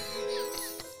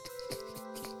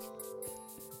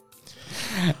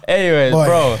 Anyways, Boy.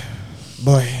 bro.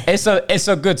 Boy. It's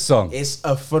a good song. It's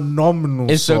a phenomenal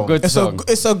It's song. a good song.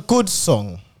 It's a good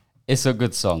song. It's a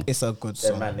good song. It's a good That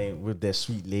song. man ain't with their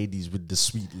sweet ladies, with the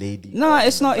sweet lady. No,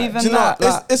 it's not even Do you know, that.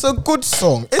 like- it's a good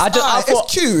song. It's, I thought-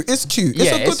 it's cute. It's cute. It's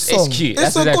Yeah, a good it's song. cute.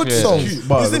 It's That's a good exactly what song. it is. Cute,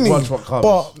 but You see me? watch what comes.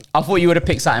 But I thought you would have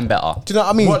picked something better. do you know what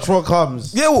I mean? Watch what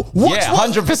comes. Yeah, watch Yeah, what-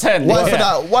 100%. Why yeah. for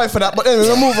that? Why for that? But anyway,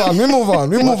 we move on. We move on.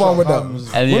 We move on with that.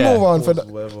 And We yeah. move on for that.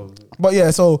 Whatever. But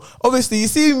yeah, so obviously you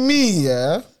see me,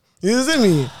 yeah. You see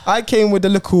me? I came with the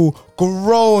little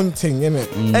grown thing,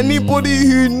 innit? Anybody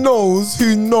who knows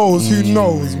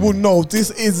will know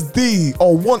this is the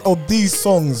or one of these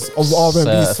songs of R&B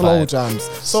slow Certified. jams.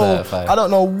 So Certified. I don't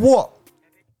know what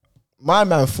my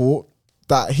man thought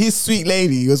that his sweet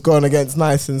lady was going against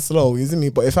nice and slow. You see me?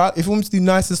 But if I want to do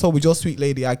nice and slow with your sweet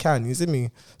lady, I can. You see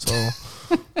me? So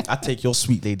I take your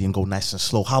sweet lady and go nice and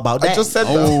slow. How about I that? just said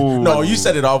that. No, you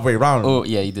said it the other way around. Oh,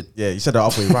 yeah, you did. Yeah, you said it the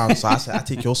other way around. So I said I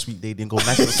take your sweet lady and go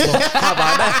nice and slow. How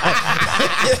about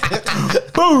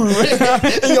that? Boom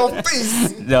in your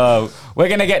face. No, we're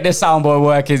going to get this soundboard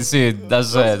working soon.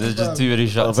 That's it. There's just too many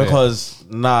shots. here. Because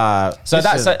So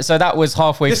that was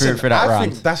halfway through for that I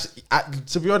round. think that's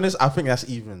to be honest. I think that's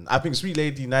even. I think sweet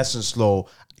lady, nice and slow.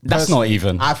 That's not personally,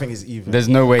 even. I think it's even. There's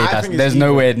no way. I think it's There's even.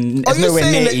 nowhere. Are There's you nowhere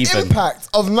saying near the even. impact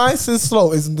of nice and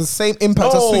slow is the same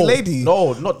impact as Sweet Lady?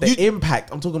 No, not the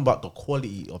impact. I'm talking about the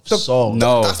quality of song.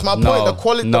 No, That's my point. no, The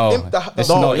quality, no, the it's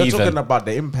no, not you're even. talking about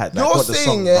the impact. like You're what the saying,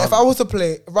 song yeah, if done. I was to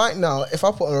play right now, if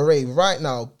I put on a rave right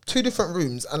now, 2 different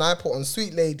rooms, and I put on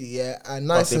Sweet Lady, yeah, and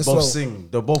But nice they and both slow. sing.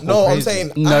 They both No, go I'm crazy.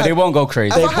 saying No, I they had- won't go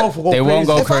crazy. If I had- They won't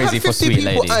go if I had crazy for 50 Sweet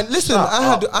people, Lady. and listen, Shut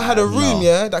I had a up, room, no.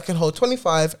 yeah, that can hold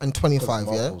 25 and 25,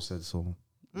 yeah. Marco said so.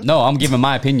 No, I'm giving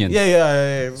my opinion.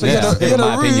 Yeah. So Yeah, you had in a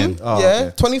my room, opinion. Oh,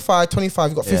 yeah, okay. 25,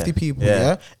 you got 50 Yeah, people, yeah.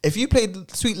 yeah. If you played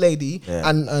Sweet Lady Yeah.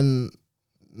 and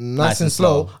nice and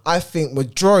slow, I think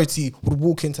majority would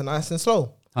walk into nice and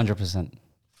slow. 100%.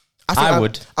 I I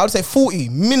would. I would say 40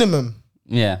 minimum.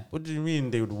 Yeah. What do you mean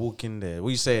they would walk in there? What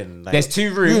are you saying? Like, There's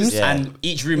 2 rooms, Yeah. and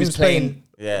each room Who's is playing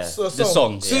yeah. So- the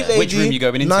songs. Sweet Yeah. Lady, Which room you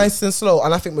going into? Nice and slow,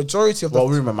 and I think majority of the What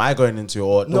room am I going into?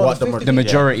 Or No, what the the 50 The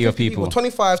majority of 50 people.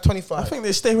 25. I think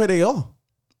they stay where they are.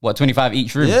 What, 25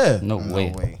 each room? Yeah. No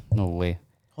way. No way.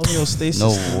 Homie or stay No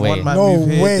way. One man No move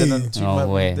here, way. then two man No move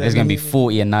way. there, There's going to be then-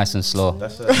 40 and nice and slow.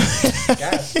 That's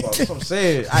gas, bro. That's what I'm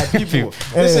saying. Alright, people,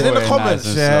 listen in the Very comments.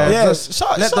 nice and Yeah, slow. just Yeah,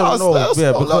 let shout them us, know. let us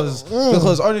Yeah, know,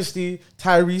 because honestly,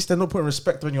 Tyrese, they're not putting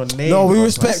respect on your name. No, we boss,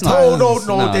 respect man. Tyrese.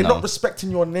 No, they're No. not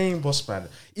respecting your name, boss man.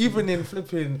 Even in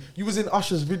flipping, you was in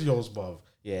Usher's videos, bruv.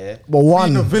 Yeah, But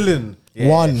one. being a villain. Yeah.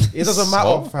 One. It doesn't matter,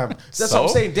 So? fam. That's what So? I'm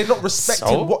saying. They're not respecting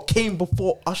So? what came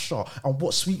before Usher and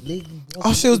what Sweet Lady was.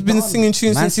 Usher's been singing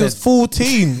tunes Man since he was said-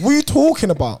 14. What are you talking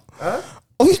about? What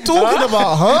are you talking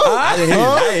about, huh? I didn't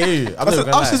hear you. I'm I said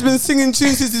Usher's been singing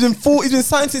tunes since he's been 4. He's been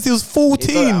signed since he was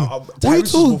 14. What are you Tyrese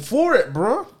was talking? before it,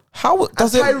 bro. How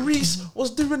does it? Tyrese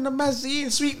was doing the Mazzy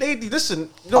and Sweet Lady. Listen,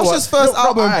 you know Usher's what? first No,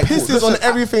 album alright, cool. pisses Listen, on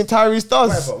everything Tyrese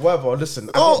does. Whatever. Listen.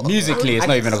 Oh, Musically, it's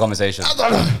not even a conversation. It's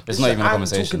not even a I'm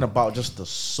conversation. talking about just the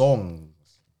songs.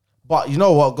 But you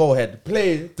know what? Go ahead,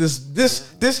 play this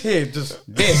here. Just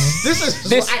this is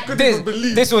This, what I couldn't even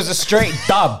believe. this was a straight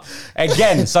dub.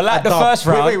 Again, so like the Dub. first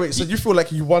round. Wait. So you feel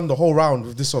like you won the whole round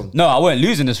with this song? No, I weren't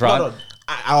losing this round. No.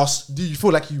 I asked, do you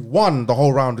feel like you won the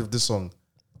whole round with this song?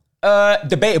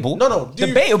 Debatable. No. Do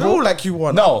you debatable. feel like you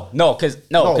won? No, because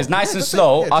No. nice Yeah, and just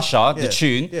slow. say- yeah, Usher, yeah, the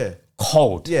tune, yeah.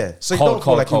 cold. Yeah. So you cold, don't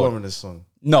feel like you cold. won with this song?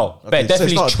 No, but Okay, it so it's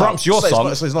definitely not a trumps dub. your So it's song.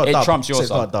 not- so it's not a It dub. trumps your So it's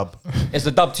song. not a dub. It's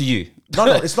the dub to you. No,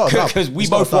 it's not a dub. Because we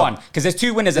It's not both a dub. won. Because there's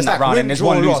 2 winners in It's that like round win, and there's draw,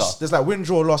 one loser. loss. There's like win,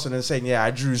 draw, loss, and then saying, yeah,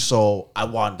 I drew, so I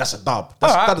won. That's a dub. All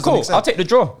That right, doesn't cool. make sense. I'll take the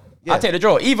draw. Yeah. I'll take the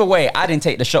draw. Either way, I didn't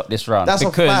take the shot this round. That's a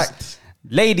because fact.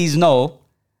 ladies know.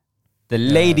 The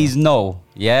ladies know.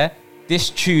 Yeah, this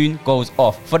tune goes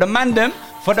off for the mandem.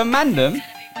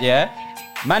 Yeah,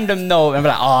 mandem know and be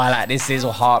like, oh, like this is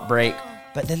a heartbreak.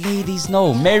 But the ladies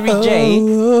know. Mary J,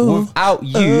 without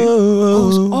you,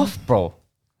 goes off, bro.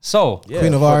 So Yeah,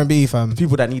 Queen of for R&B, fam.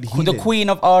 people that need healing. the queen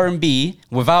of R&B,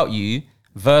 without you,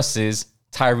 versus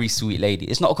Tyrese Sweet Lady.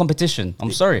 It's not a competition.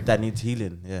 I'm sorry. that needs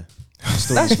healing. Yeah,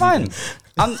 That's fine.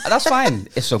 That's fine.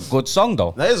 It's a good song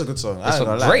though. That is a good song. It's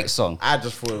a great song. I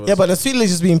just thought it was. Yeah, but the Sweet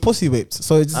Lady's just being pussy whipped.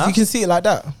 So you can see it like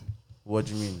that. what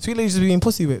do you mean? Sweet Lady's just being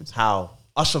pussy whipped. How?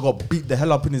 Usher got beat the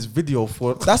hell up in his video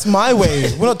for. That's my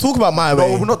way. We're not talking about my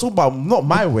way. No, we're not talking about not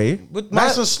my way.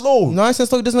 Nice and slow. Nice and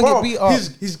slow. He doesn't get beat up.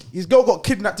 His girl got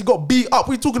kidnapped. He got beat up. What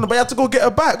are you talking about? You had to go get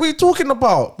her back. What are you talking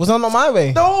about? Was that not my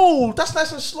way? No, that's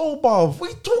nice and slow, bruv. What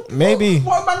are you talking Maybe. about?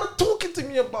 What am I talking to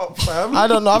me about, fam? I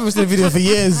don't know. I haven't seen the video for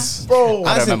years. Bro.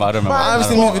 I don't remember. I haven't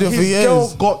seen the video for His years.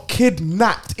 girl got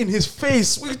kidnapped in his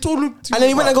face. What are you talking to? And then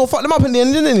he went and go fuck them up in the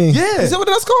end, didn't he? Yeah. He said, well,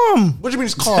 that's calm. What do you mean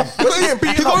it's calm? What's he getting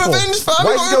beaten He got up for? revenge, fam. He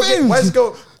Why got is girl revenge. Why is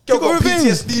girl He got got revenge.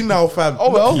 PTSD now, fam?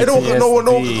 Oh, well. No one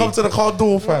PTSD. can come to the car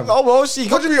door, fam. Oh, well, she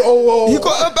What do you mean? Oh, He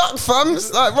got her back, fam.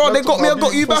 It's like, bro, they got me, I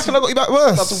got you back, and I got you back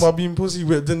That's worse. about being pussy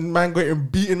whipped. Then man getting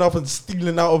beaten up and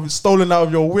stolen out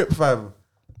of your whip, fam.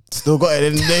 Still got it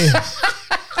in the day.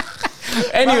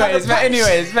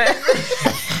 Anyways, man.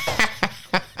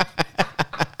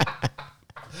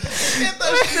 Get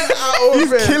that shit out of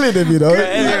He's it. killing him, you know.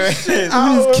 Anyways,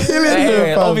 He's killing anyway,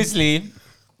 him, fam. obviously,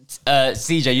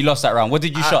 CJ, you lost that round. What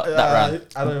did you shot that round?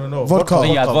 I don't even know. Vodka. I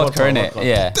think you had vodka in it. vodka.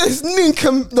 Yeah. This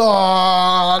ninkum.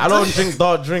 I don't drink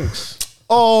dark drinks.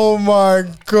 Oh my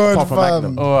god, Apart from fam.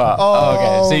 Magnum. Oh,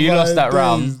 okay. So you my lost that days.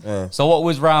 round. Yeah. So what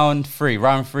was round 3?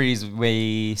 Round 3 is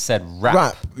we said rap.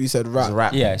 Rap. We said rap. It's a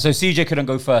rap. Yeah. So CJ couldn't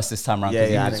go first this time round Yeah,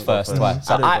 because yeah, I he was didn't go first first. twice.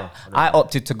 So I didn't go. I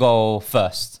opted to go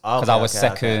first Oh, because okay, I was okay,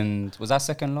 second. Was I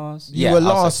second last? You Yeah, were I was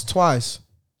last twice.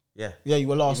 Yeah. Yeah, you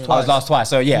were last I twice. was last twice.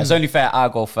 So yeah, it's only fair I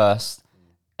go first,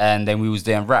 and then we was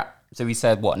doing rap. So we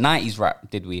said what 90s rap?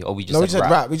 Did we? Or we just No, we said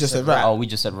said rap. We just said rap. Oh, we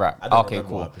just said rap. I don't Okay,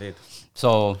 remember what I cool. played.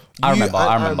 So I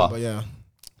remember. Yeah.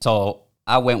 So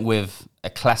I went with a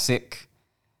classic.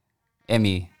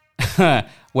 Emmy went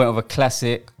with a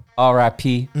classic.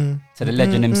 R.I.P. to the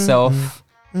legend himself.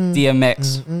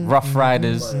 DMX, Rough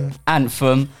Riders,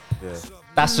 Anthem. Yeah.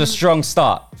 That's a strong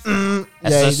start. Yeah,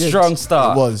 That's he a did. strong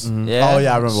start. It was. Yeah. Oh,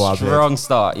 yeah, I remember what I played. Strong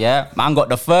start. Yeah. Man got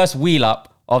the first wheel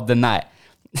up of the night.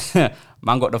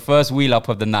 Man got the first wheel up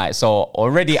of the night. So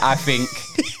already I think.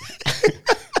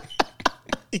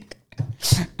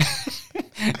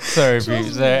 Sorry,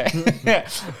 Pete. Sorry.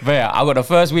 But yeah, I got the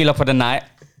first wheel up of the night.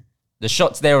 The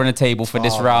shots there on the table for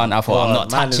this round. I thought, I'm not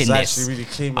touching this.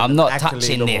 I'm not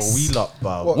touching this. Wheel up,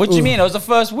 bro. What? What do you mean? It was the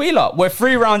first wheel up. We're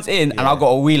 3 rounds in and I got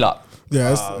a wheel up.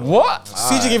 Yeah. What?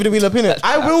 CJ gave you the wheel up in it.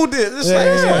 I willed it. It's Yeah, like,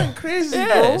 yeah, it's yeah. going crazy,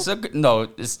 Yeah, bro. it's a good, no,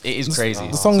 it is crazy.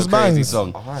 The song's It's a crazy bangs.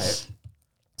 song. All right.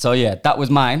 So yeah, that was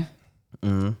mine.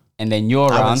 And then your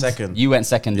I went round, second. you went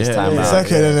second this Yeah, time yeah. round.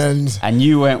 Second, and then And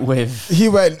you went with, he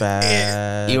went.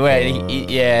 you went,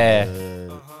 yeah.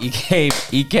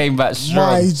 He came back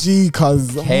strong. My G,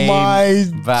 cuz. Came My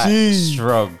back G.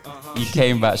 strong. He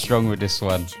came back strong with this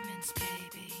one.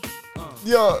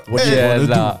 Yo. What you Yeah, wanna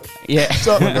nah. Yeah.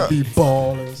 Be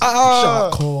ballers. Ah.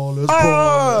 Shot callers,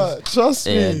 ballers. Trust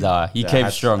Yeah, me. nah. He Yeah, came I had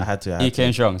to- strong. I had to, I He had came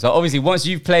to. strong. So obviously, once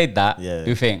you've played that, Yeah.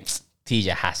 you think TJ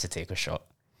has to take a shot.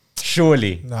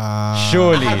 Surely. Nah. I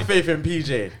Surely. had faith in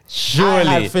PJ. Surely.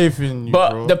 I had faith in you,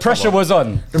 But bro. the pressure Come on. was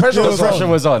on. The pressure The was pressure on.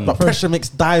 was on. But pressure makes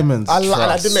diamonds. I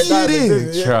did make that. You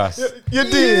did. Yeah. Trust. You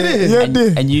did. You And,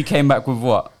 did. and you came back with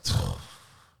what?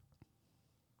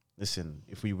 Listen,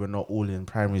 if we were not all in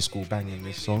primary school banging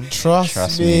this song,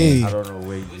 Trust me. I don't know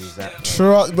where you was at.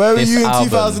 Trust. Where were This you in album.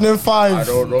 2005? I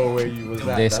don't know where you was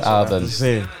at. This That's what I have album. to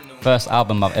say. First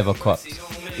album I've ever copped.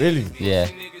 Really? Yeah.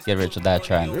 Get Rich or Die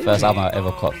Trying. First album I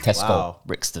ever copped. Tesco. Wow.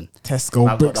 Brixton. Tesco I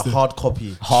got the Brixton. hard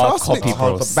copy. Hard Trust me. copy,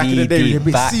 bro. Back in the day, you had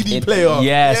big back CD in- player.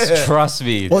 Yes, Yeah. trust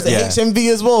me. Was it yeah. HMV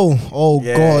as well? Oh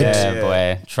Yeah, God. Yeah, Yeah.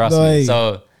 boy. Trust No me. way.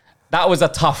 So that was a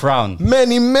tough round.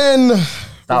 Many men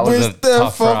That was wish a death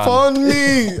tough round. upon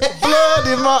me. Blood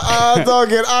in my eyes,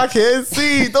 dog, and I can't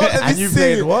see. Don't let And me you sing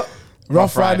played it. what?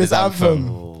 Rough Riders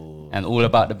Anthem. And All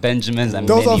About the Benjamins and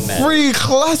Those are many men. 3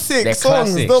 classic They're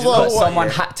songs. classics. Those But are, someone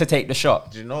yeah. had to take the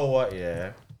shot. Do you know what? Yeah.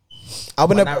 I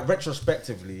would But have. now,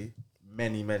 retrospectively,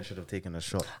 many men should have taken a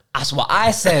shot. That's what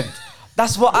I said.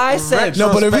 That's what I said.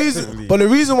 No, but the retrospectively.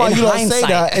 reason why In you don't say hindsight.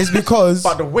 that is because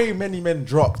But the way many men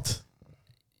dropped,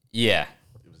 Yeah.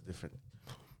 it was different.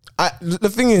 the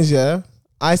thing is, yeah,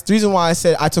 the reason why I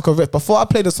said I took a risk before I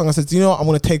played the song, I said, do you know what? I'm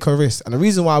gonna take a risk, and the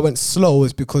reason why I went slow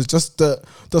is because just the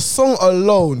song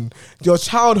alone, your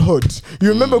childhood, you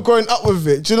remember growing up with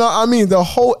it. Do you know what I mean? The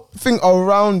whole thing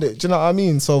around it. Do you know what I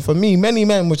mean? So for me, Many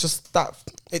Men was just that.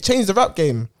 It changed the rap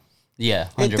game. Yeah,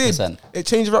 It 100%. did. It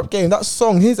changed the rap game. That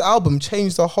song, his album,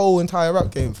 changed the whole entire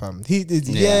rap game, fam. He did.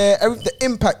 Yeah. Yeah, the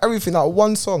impact, everything. That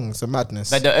one song is a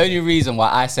madness. But the only reason why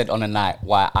I said on a night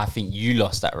why I think you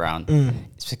lost that round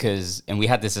is because, and we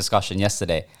had this discussion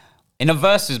yesterday, in a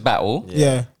versus battle,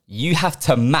 yeah, you have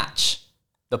to match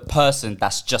the person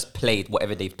that's just played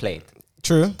whatever they've played.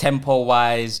 true. Tempo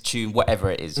wise, tune, whatever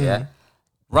it is, yeah?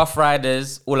 Rough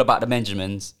Riders, All About the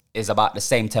Benjamins, is about the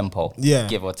same tempo, Yeah.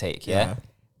 give or take. Yeah. Yeah.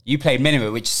 You played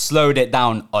minimum, which slowed it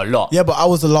down a lot. Yeah, but I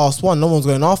was the last one. No one's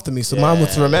going after me, so mine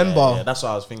was to remember. Yeah, that's what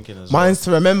I was thinking as well. Mine's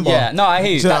to remember. Yeah, no, I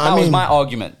hear you. Do you know That, what I was mean? my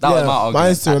argument. That was my argument.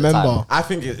 Mine's to at the time. remember. I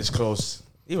think it's close.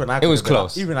 Even I It was could've been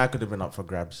close. Up, even I could have been up for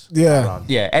grabs. Yeah. that round.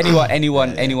 Yeah,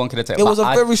 anyone could have taken. It was a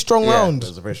very strong yeah. round. It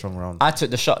was a very strong round. I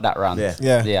took the shot that round. Yeah.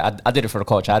 Yeah. yeah. I did it for the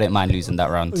culture. I didn't mind losing that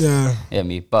round. Yeah. Yeah,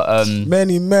 me. But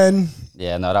Many men,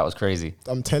 yeah, no, that was crazy.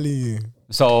 I'm telling you,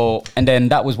 So and then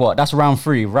that was what? That's round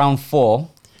 3. Round 4.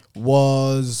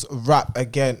 was rap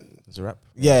again. It's a wrap.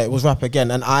 Yeah, it was rap again,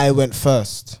 and I went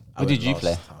first. What did you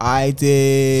play? I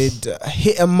did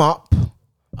Hit 'Em Up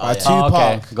by yeah. Tupac. Oh,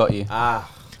 okay, got you.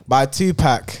 By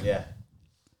Tupac. Yeah.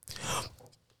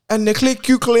 And the click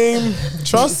you claim,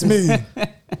 trust me.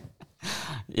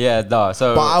 Yeah, no.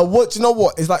 So But you know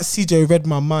what? It's like CJ read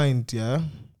my mind, yeah?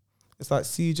 It's like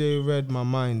CJ read my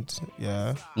mind,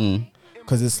 yeah?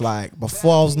 Because it's like,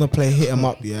 before I was going to play Hit 'Em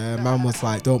Up, yeah? Man was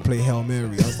like, don't play Hail Mary.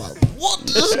 I was like, what?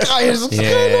 This guy is what's going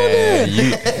on yeah,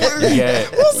 here?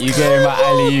 you gave him an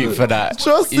alley-oop for that.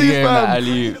 Trust you me, gave him fam. an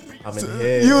alley-oop. I'm in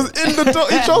here. He was in the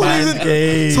dot. He chose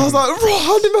me. So I was like, bro,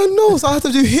 how did man know? So I had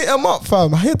to do Hit 'Em Up,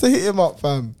 fam. I had to hit him up,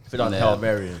 fam. Fit on Yeah. Hail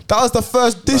Mary. That was the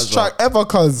first diss as well. track ever,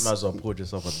 cuz. Might as well pour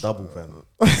yourself a double, fam.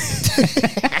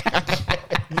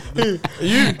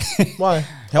 You? Why?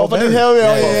 Hail for the Mary. Hail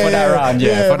Mary. For that round, for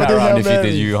that the round, Hail if you did, Mary.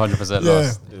 you 100% Yeah.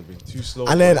 lost. It would have been too slow.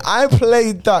 And then I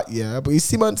played that, yeah. But you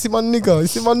see my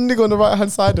nigga on the right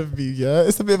hand side of me, yeah.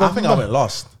 It's a bit of a. I think I went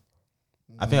lost.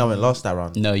 I think I went lost that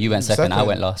round. No, you went second. I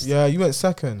went last. Yeah, you went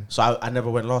second. So I never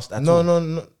went lost at No, all.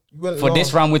 no. You went For this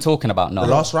last. round we're talking about, no.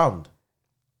 The last round.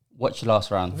 What's your last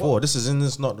round? 4. This is in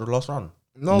this not the last round.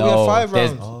 No, we had 5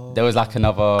 there's- rounds. There was like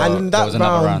another. And in there that was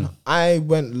another round. I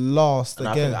went last And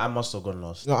I again. think I must have gone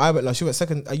lost. No, I went last. You went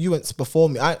second. You went before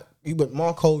me. You went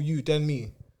Marco, you, then me.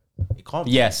 It can't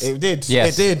be. Yes. It did.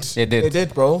 Yes. It did. It did. It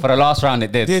did, bro. For the last round,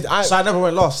 it did. So I never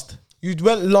went lost. You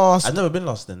went last. I've never been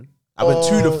lost then. I went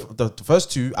the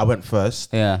first 2, I went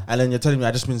first. Yeah. And then you're telling me I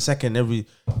just been second every.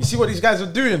 You see what these guys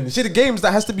are doing? You see the games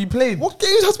that has to be played? What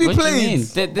games has to be What do you played?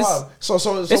 mean? This Wow. So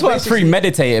this was basically-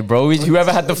 premeditated, bro.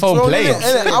 Whoever had the phone Bro, played.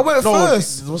 innit? I went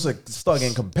first. It was like start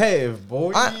getting competitive,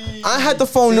 boy. I had the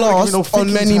phone They don't last give me no on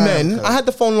thinking Many time, Men. cuz. I had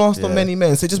the phone last on Yeah. Many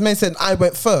Men. So it just meant said I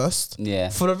went first. Yeah.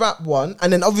 For the rap one,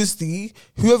 and then obviously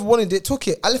whoever wanted it took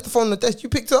it. I left the phone on the desk. You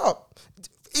picked it up.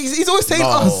 He's always saying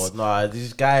us, No,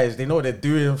 these guys, they know what they're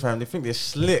doing, fam. They think they're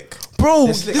slick. bro.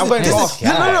 They're slick. I went lost. No.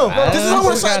 This is how I'm gonna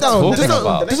What's shut it that down. talking This is about?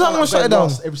 how I'm gonna shut it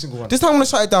down. Every single one. This time I'm gonna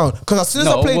shut it down because as soon as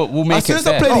No, I played, we'll make as soon it as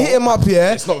I fair. played No. Hit 'Em Up,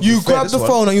 yeah, It's not you fair, grabbed this the one.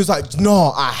 phone and you was like,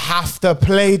 no, I have to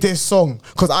play this song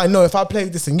because I know if I play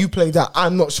this and you play that,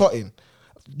 I'm not shotting.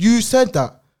 You said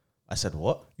that. I said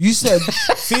what? You said,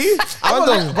 see, I'm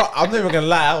not even gonna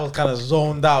lie. I was kind of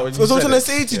zoned out. When you That's what I'm said trying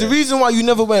to it. say to you. Yeah. The reason why you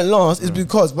never went last is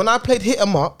because when I played Hit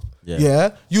 'Em Up,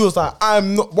 yeah, you was like,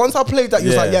 I'm not. Once I played that, you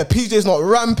was Yeah. like, yeah, PJ's not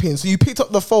ramping. So you picked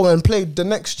up the phone and played the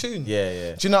next tune.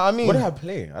 Yeah. Do you know what I mean? What did I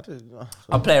play? I didn't.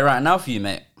 I'll play it right now for you,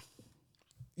 mate.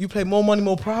 You play More Money,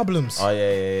 More Problems. Oh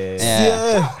yeah.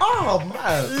 Yeah. Oh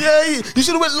man. Yeah, you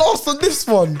should have went last on this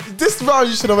one. This round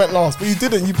you should have went last, but you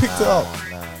didn't. You picked it up.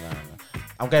 Nah.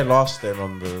 I'm getting lost then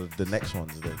on the next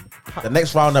ones then. The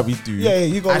next round that we do. Yeah,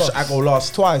 you go last. I go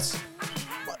last. Twice.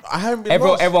 I haven't been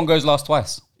Everyone, lost. everyone goes last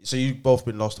twice. So you both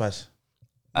been lost twice.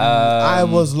 I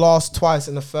was last twice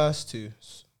in the first 2.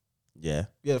 Yeah.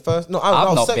 Yeah, the first. No, I've I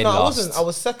was not second. been No, I lost. wasn't. I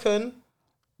was second.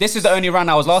 This is the only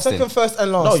round I was last Second, in. first,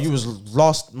 and last. No, you was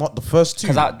lost. Not the first 2.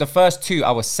 Because the first 2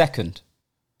 I was second.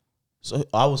 So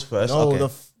I was first. No,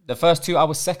 okay. The first 2 I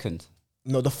was second.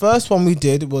 the first one we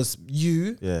did was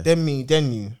you, Yeah. then me,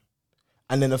 then you.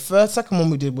 And then the second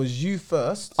one we did was you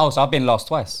first. Oh, so I've been last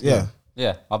twice. Yeah.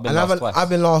 Yeah, I've been And last twice. I've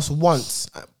been last once.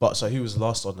 But so he was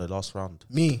lost on the last round.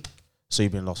 Me. So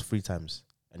you've been lost 3 times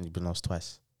and you've been lost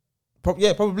twice.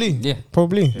 Yeah, probably. Yeah.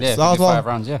 Probably. Yeah, So I was 5 last.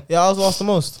 rounds, yeah. Yeah, I was last the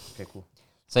most. Okay, cool.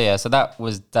 So yeah, so that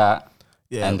was that.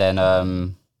 Yeah. And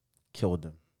then Killed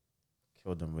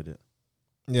them with it.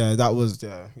 Yeah, that was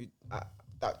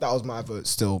that was my vote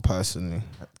still personally.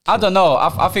 I don't know.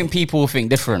 I think people think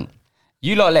different.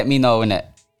 You lot let me know, innit?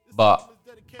 But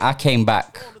I came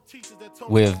back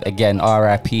with, again,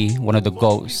 RIP, one of the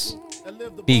GOATs,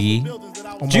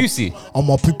 Biggie, Juicy. On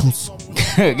my peoples.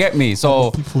 Get me?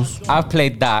 So Peoples. I've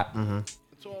played that,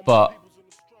 but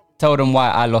tell them why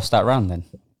I lost that round then.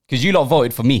 Because you lot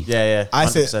voted for me. Yeah. I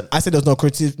 100%. said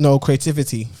there's no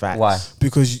creativity Facts. Why?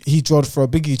 because he drawed for a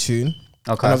Biggie tune.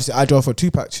 Okay. And obviously I draw for a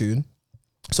Tupac tune.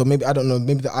 So maybe I don't know,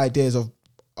 maybe the ideas of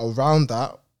around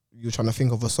that you're trying to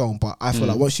think of a song, but I feel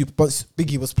like once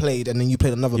Biggie was played and then you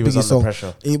played another He was Biggie under song,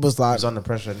 pressure. it was He like was under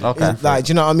pressure. Okay. like,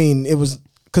 do you know what I mean? It was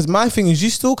Because my thing is, you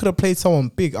still could have played someone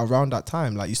big around that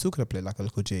time. Like, you still could have played like a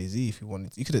little Jay-Z if you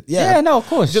wanted. You could have, Yeah, no, of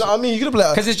course. Do you know what I mean? You could have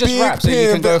played because it's just rap, so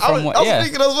you can go from what. I was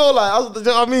thinking as well, like, do you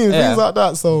know what I mean? Yeah. Things like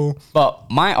that. So, But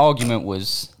my argument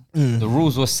was the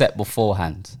rules were set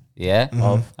beforehand. Yeah,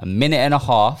 a minute and a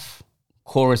half,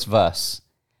 chorus verse,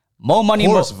 more money,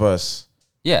 Chorus verse.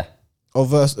 Yeah, or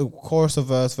verse, chorus or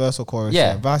verse or chorus.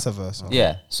 Yeah. Vice versa.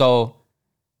 yeah. So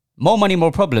more money,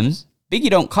 more problems. Biggie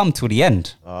don't come till the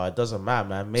end. It doesn't matter,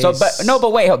 man. Mace, So,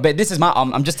 but wait, but this is my.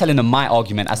 I'm just telling them my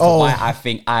argument as to why I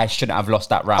think I shouldn't have lost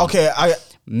that round. Okay,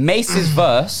 Mace's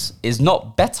verse is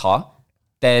not better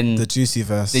than the Juicy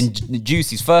verse.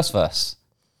 Juicy's first verse.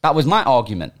 That was my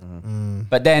argument.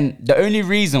 But then the only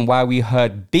reason why we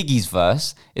heard Biggie's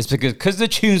verse is because the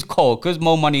tune's cold, because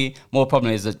More Money, More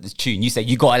Problem is the tune. You said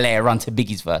you gotta let it run to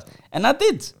Biggie's verse. And I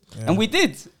did. And we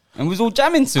did. And we was all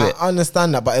jamming to it. I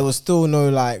understand that, but it was still no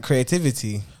like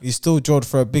creativity. You still drawed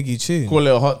for a Biggie tune. Call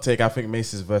it a hot take. I think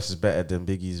Mace's verse is better than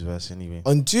Biggie's verse anyway.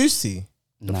 On Juicy.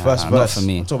 The first verse. Not for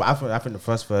me. I'm talking about, I think the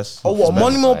first verse. Oh, what?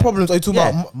 Money, more problems. Are you talking Yeah,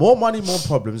 about? more money, more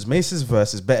problems. Mace's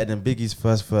verse is better than Biggie's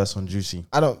first verse on Juicy.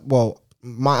 I don't. Well,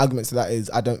 my argument to that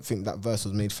is I don't think that verse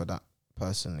was made for that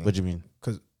personally. What do you mean?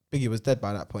 Because Biggie was dead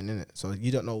by that point, innit? So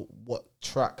you don't know what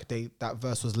track that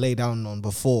verse was laid down on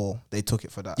before they took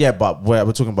it for that. Yeah, but we're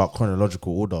talking about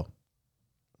chronological order.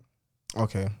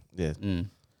 Okay. Yeah.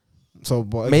 So,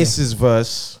 but again, Mace's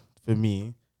verse for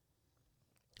me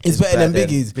it's is better than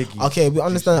Biggie's. Biggie's Okay, we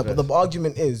understand that. Juicy's But the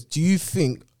argument is, do you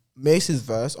think Mace's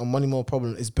verse on Money More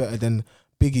Problem is better than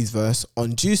Biggie's verse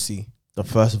on Juicy? The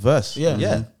first verse. Yeah.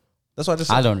 Yeah. That's what I just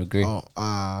said. I don't agree. Oh,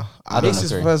 I don't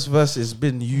Mace's agree. first verse has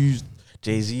been used.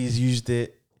 Jay-Z's used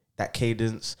it. That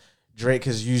cadence. Drake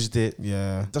has used it.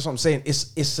 yeah. That's what I'm saying.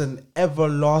 It's an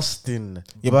everlasting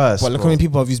verse. But look how many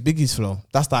people have used Biggie's flow.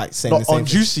 That's like saying the Not same on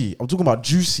thing. Juicy. I'm talking about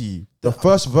Juicy. The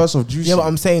first verse of Juicy. Yeah, but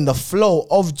I'm saying the flow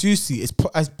of Juicy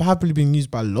has probably been used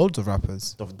by loads of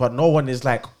rappers. But no one is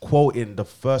like quoting the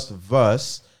first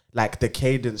verse, like the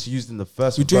cadence used in the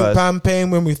first We drink verse.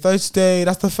 champagne when we thirsty.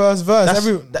 That's the first verse.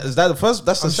 Is that the first?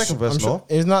 That's the I'm second sure- verse, I'm sure-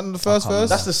 no? Isn't that the first verse?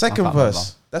 That's the second can't verse.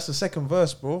 remember. That's the second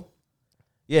verse, bro.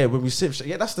 Yeah, when we sip.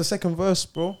 Yeah, that's the second verse,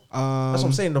 bro. That's what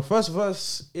I'm saying. The first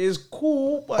verse is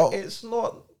cool, but it's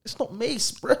not. It's not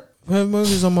Mace, bro. When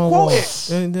Moses on my Quote wall, it.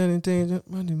 and then it takes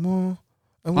money more.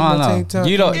 And we Oh, gonna no. take time.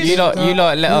 You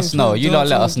lot let us know. You lot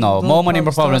let us know. More Money,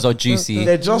 More Problems or Juicy.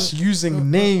 They're just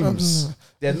using names.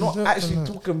 They're not actually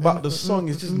talking about the song.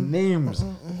 It's just names.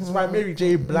 That's why Mary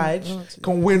J. Blige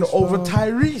can win over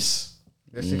Tyrese.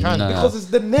 Yes, you can. No. Because it's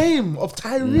the name of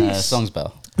Tyrese. Nah, song's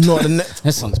better. Not the next.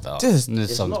 This song's better. Just-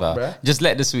 This song's not, better. bruh. Just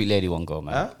let the Sweet Lady one go,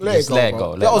 man. Huh? Just let it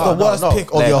go. That Let was it go. the worst no. pick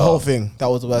of Let your it whole go. thing. That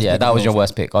was the worst. Yeah, pick that of was your whole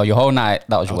worst pick. Oh, your whole night,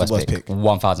 that was your was worst the worst pick. pick.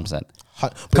 1000%. thing.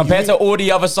 But Compared you- to all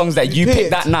the other songs that you picked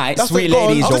that night, That's Sweet the- go on.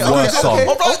 Lady is your Okay, worst okay, song.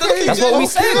 okay. That's what we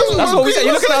said. That's what we said.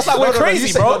 You're looking at us like we're crazy,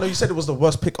 you said, bro. No, you said it was the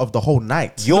worst pick of the whole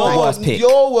night. Your worst pick.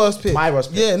 Your worst pick. My worst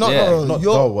pick. Yeah, Yeah. no, Not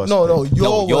your, the worst no, pick.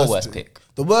 Your worst pick.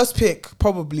 The worst pick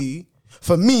probably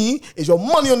for me is your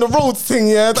Money on the Road thing.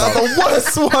 Yeah, that's the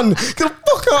worst one. Get the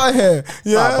fuck out of here.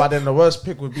 Yeah, But then the worst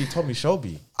pick would be Tommy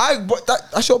Shelby. but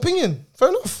that's your opinion. Fair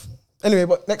enough. Anyway,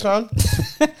 but next round.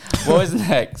 What was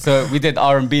next? So we did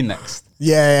R&B next.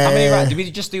 Yeah. How many rounds? Did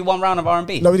we just do one round of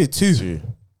R&B? No, we did two.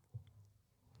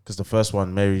 Because the first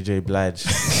one, Mary J. Blige.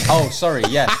 Oh, sorry.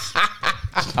 Yes.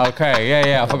 Okay.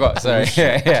 Yeah. I forgot. Sorry.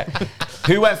 Yeah.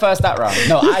 Who went first that round?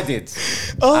 No, I did.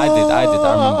 I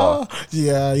remember.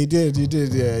 Yeah, you did.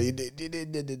 Yeah, you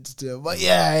did still. But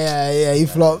yeah, he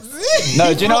flopped.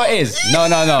 No, do you know what it is?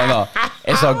 No.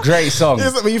 It's a great song.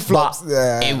 It's when he flops. But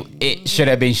Yeah. it should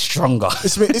have been stronger.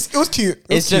 It was cute.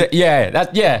 It should. Yeah. It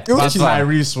was That's cute. fine.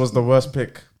 Tyrese was the worst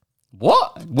pick.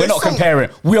 What? We're This not song- comparing.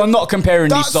 We are not comparing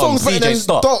That these songs. song's better CJ, than-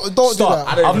 stop. don't do Stop. that.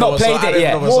 I don't I've even not know what played song- I it don't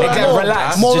yet. even know what Except song.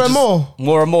 relax. More Just- and more.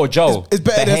 More and more. Joe. It's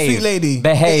better than Sweet Lady.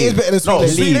 Behave. It is better than Sweet No,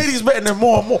 Lady. Sweet Lady's better than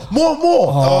more.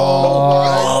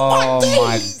 Oh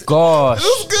my gosh.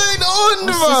 What's going on,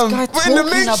 What's this man? guy We're in the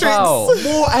talking Matrix. about?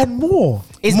 More and more.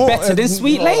 It's More- better than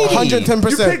Sweet Lady.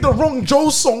 110%. You picked the wrong Joe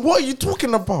song. What are you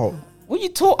talking about? What you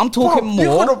talk? I'm talking Bro, you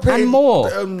more could've picked, and more.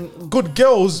 Good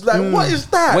girls. Like, what is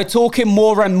that? We're talking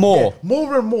more and more.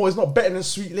 More and more is not better than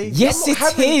Sweet Lady. Yes, I'm it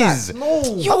not having is. that. No.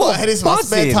 You're I want to hear this in my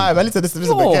spare buzzing. time. I need to listen to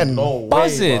this You're again. No way,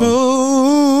 buzzing. bro.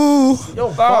 Ooh. Yo,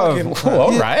 Oh, bugging, man.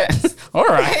 all right.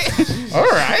 All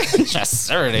right. Just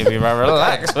certainly, bro.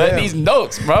 Relax. Man. These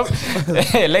notes, bro.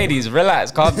 Hey, ladies,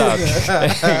 relax. Calm down.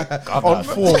 Calm On down.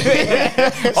 form.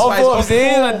 On form,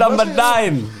 see? Number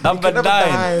 9. Number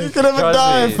 9. You can never Trust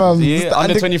die, me. fam. See? And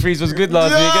Under the- 23s was good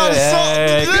last week.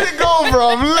 Yeah, let it go, bro.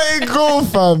 Let it go,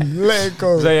 fam. Let it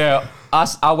go. So yeah,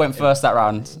 I went first that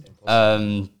round.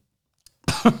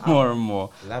 More and more.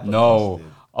 Elaborate, No. dude.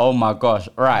 Oh my gosh.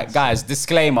 Right, guys,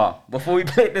 disclaimer. Before we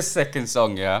play the second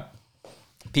song, yeah,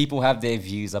 people have their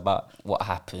views about what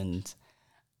happened.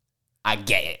 I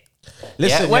get it.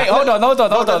 Listen, Yeah, wait, hold on.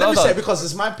 Let me say it because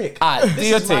it's my pick. Do This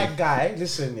your is my thing. guy.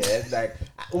 Listen, yeah, like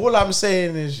all I'm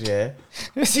saying is, yeah,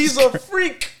 he's a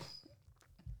freak.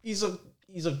 He's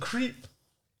a creep.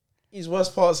 He's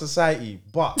worst part of society,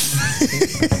 but we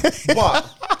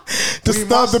Disturb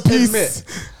must the peace. admit,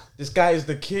 this guy is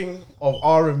the king of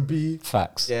R&B.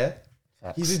 Facts. Yeah,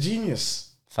 Facts. he's a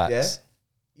genius. Facts. Yeah,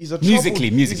 he's a Musically,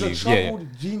 he's a yeah. troubled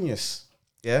genius.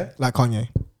 Yeah, Like Kanye.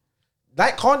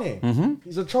 like Kanye. Mm-hmm.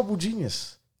 He's a troubled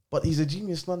genius, but he's a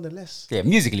genius nonetheless. Yeah,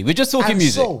 musically. We're just talking And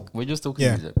music. so- We're just talking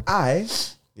Yeah.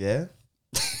 music. Yeah,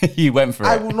 He went for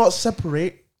I it. will not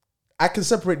separate. I can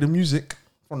separate the music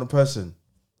from the person,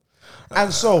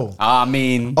 and so I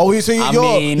mean, Oh, so I you're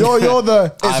mean-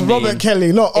 the it's I mean, Robert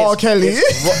Kelly, not R. Kelly.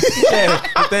 yeah,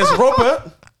 there's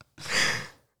Robert.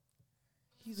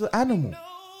 He's an animal,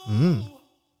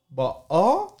 but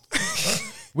R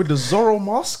with the Zorro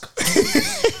mask,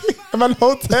 I'm an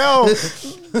hotel.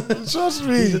 Trust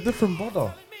he's a me. different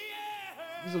brother.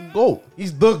 He's a goat.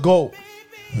 He's the goat.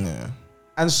 Yeah.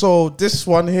 And so this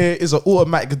one here is an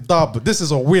automatic dub. This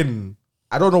is a win.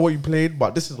 I don't know what you played,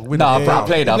 but this is a win. No, of the I round.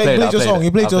 played. your song.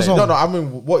 You played your song. No, I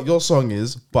mean what your song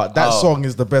is, but that Oh. song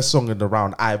is the best song in the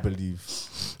round, I believe.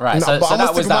 Right, No, so, but so I'm that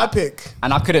gonna was stick with my that. pick.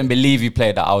 And I couldn't believe you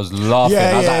played that. I was laughing. Yeah,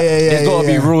 I was yeah, like, yeah, there's yeah, got to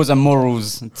be yeah. rules and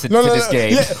morals to this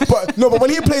game. Yeah, but when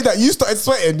he played that, you started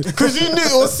sweating because you knew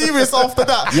it was serious after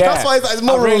that. Yeah. That's why it's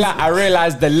more. I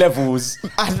realized the levels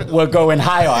were going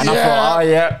higher, and I Yeah. thought, oh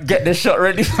yeah, get this shot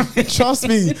ready for me. Trust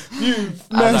me, you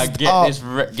I was messed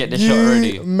like, up. get this You shot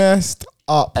ready. messed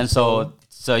up. And so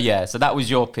that was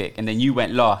your pick, and then you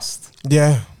went last,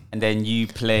 Yeah, and then you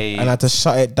played. and I had to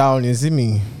shut it down. You see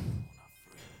me?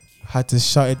 Had to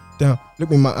shut it down. Look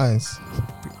me in my eyes,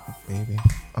 baby.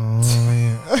 Oh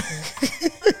yeah.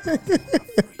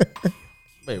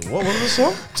 Wait, what was the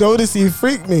song? Jodeci,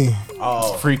 freak me.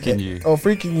 Oh, freaking you, Oh,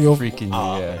 freaking you. freaking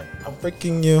you, yeah. I'm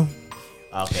freaking you.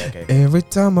 okay. Every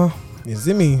time you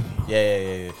see me,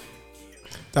 Yeah.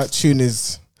 that tune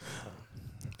is.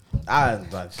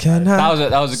 Can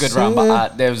That was a good round,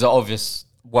 but there was an obvious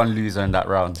one loser in that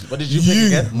round. What did you pick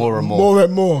again? More and more. More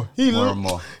and more. More and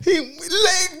more. He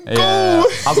let go.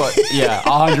 Yeah, I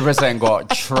got 100% got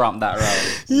trumped that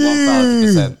round.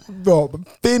 You 1000%. got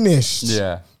finished.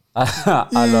 Yeah, I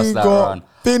You lost that got round.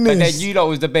 But then finished. you lot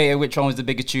was debating which one was the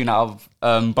bigger tune out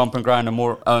of Bump and Grind and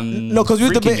more. No, because we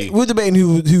Freaking were You. debating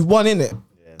who won in it.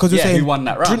 Because Yeah, who won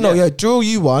that round, yeah. Drew,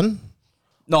 you won.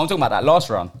 No, I'm talking about that last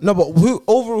round. No, but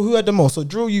who had the most? So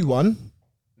Drew, you won.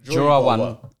 Draw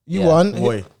one. You Yeah. won.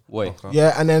 Wait.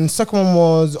 Yeah, and then second one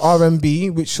was R&B,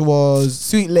 which was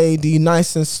Sweet Lady,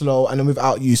 Nice and Slow, and then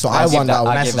Without You. So I give won that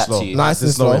one. I give that to you. Nice and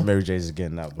It's not Slow. Mary J's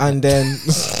again now. And then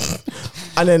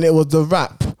and then it was the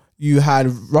rap. You had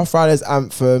Rough Riders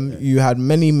Anthem, you had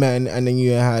Many Men, and then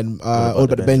you had All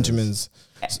About the Benjamins.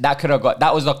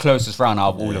 That was the closest round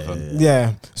out of all of them.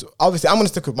 Yeah. So obviously I'm gonna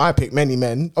stick with my pick, Many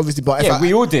Men. Obviously, but Yeah,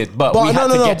 we all did, but we had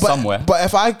to get somewhere. But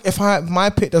if my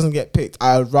pick doesn't get picked,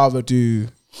 I'd rather do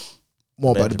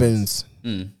More About the Benjamins.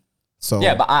 So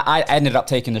Yeah, but I ended up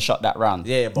taking the shot that round.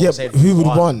 Yeah, but yeah, I'm saying but who would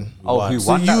won? Oh, who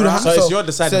So won that you'd round? have- So it's your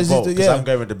deciding so vote because yeah. I'm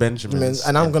going with the Benjamins.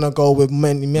 And I'm gonna go with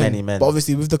Many Men. Many Men. But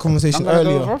obviously with the I'm conversation gonna go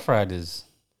earlier. with Rough Riders.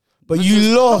 But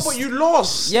you lost. But you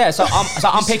lost. Yeah, so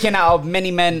I'm picking out of Many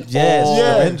Men Yes, or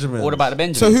the Benjamins. What about the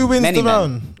Benjamins? So who wins Many the Men.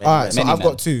 round? All right, so Many I've Men.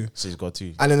 got two. So he's got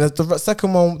two. And then the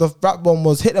second one, the rap one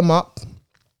was Hit 'Em Up,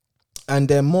 and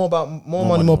then more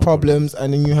money, more problems,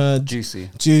 and then you had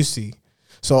Juicy.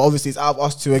 So obviously it's out of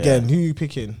us two again. Who you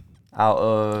picking? Out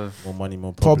of More money,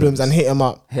 more Problems and Hit 'Em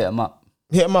Up. Hit 'Em Up.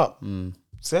 Hit 'Em Up.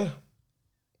 So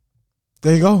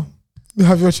there you go. You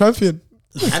have your champion.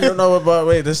 I don't know about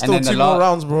there's And still then the two more la-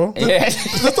 rounds, bro. Yeah.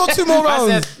 There's not two more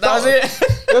rounds. That was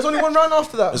it. There's only one round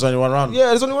after that. There's only one round. Yeah,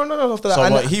 there's only one round after that. So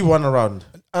And what, he won a round.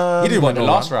 He didn't Won win the no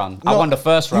last round. I No, won the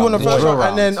first you round. won the first draw round,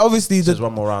 and then obviously There's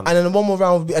one more round. and then one more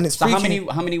round, will be, and it's So free.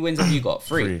 how many wins have you got?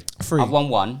 Three. Three. I've won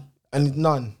one. And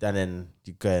none. And then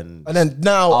you can. And then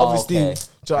now, Oh, obviously, okay.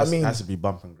 do you know what I mean? Has to be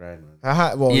bump and grind,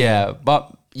 man. Well, Yeah,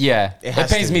 but yeah, it has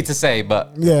pains to me be. to say,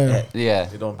 but yeah. yeah,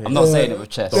 They don't pay. I'm not Yeah. saying it with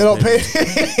chest. They don't pay.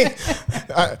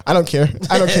 I don't care.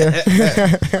 I don't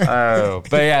care. Oh,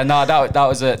 but yeah, no, that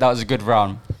was a good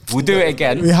round. We'll do it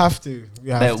again. We have to. We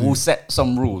have But to. we'll set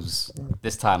some rules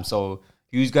this time. So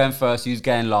who's going first? Who's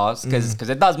going last? Because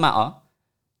it does matter.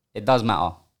 It does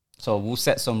matter. So we'll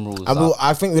set some rules.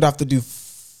 I think we'd have to do.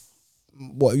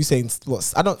 What are you saying?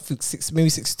 What I don't think maybe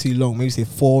 6 is too long. Maybe say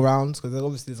 4 rounds because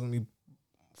obviously there's gonna be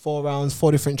 4 rounds,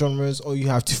 4 different genres, or you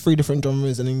have 3 different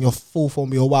genres, and then your full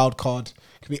form, your wild card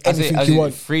could be anything you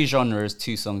want. 3 genres,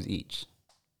 2 songs each.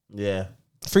 Yeah.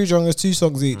 3 genres, 2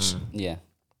 songs each. Yeah.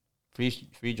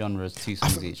 Three genres, 2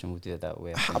 songs each, and we'll do it that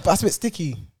way. But that's a bit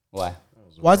sticky. Why?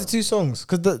 Why is it 2 songs?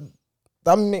 Because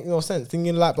that make no sense.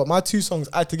 Thinking like, but my 2 songs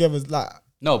add together is like.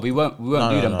 No, we won't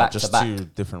do them back just to back. 2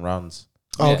 different rounds.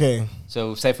 Oh, Yeah. okay.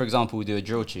 So, say for example, we do a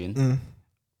drill tune,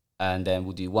 and then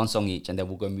we'll do 1 song each, and then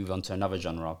we'll go move on to another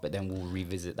genre. But then we'll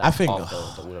revisit that. I think- after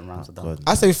all the rounds are done.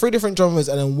 I say 3 different genres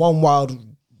and then one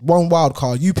wild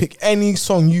card. You pick any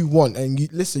song you want, and you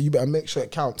listen. You better make sure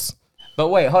it counts. But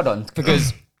wait, hold on,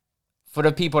 because for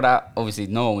the people that obviously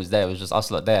no one was there, it was just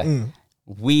us lot there.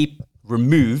 We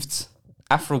removed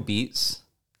Afro beats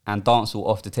and dancehall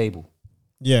off the table.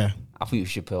 Yeah. I think we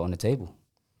should put it on the table.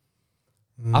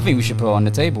 I think we should put it on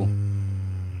the table.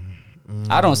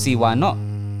 I don't see why not.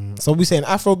 So we saying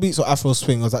Afro beats or Afro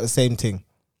swing, or is that the same thing?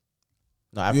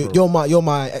 No, Afro. You're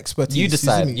my expertise. You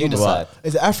decide. see me? You decide.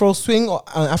 Is it Afro swing or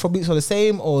Afro beats are the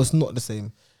same, or it's not the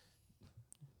same?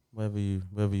 Wherever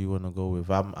you want to go with,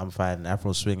 I'm fine.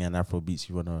 Afro swing and Afro beats.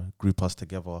 You want to group us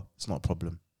together? It's not a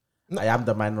problem. I am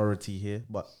the minority here,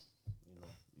 but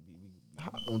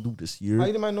don't do this How here. are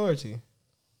you the minority?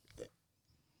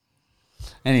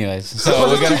 Anyways, so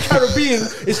we're gonna. Caribbean.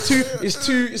 It's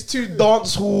too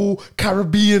dancehall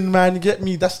Caribbean, man. You get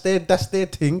me? That's their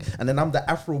thing. And then I'm the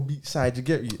Afro beat side. You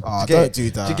get me? Don't do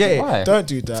that. You get it? Why? Don't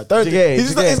do that. Don't. You get it? He's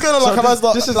You get it? gonna look So at us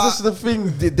like. this is the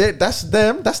thing. That's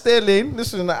them. That's their lane.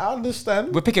 Listen, I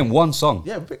understand. We're picking 1 song.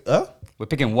 Yeah, We're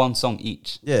picking 1 song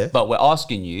each. Yeah. But we're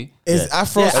asking you. Is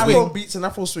Afro swing? Afro beats and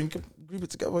Afro swing. Can group it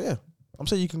together. Yeah, I'm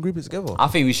saying you can group it together. I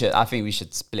think we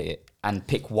should split it and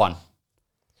pick 1.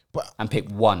 And pick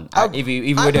 1. If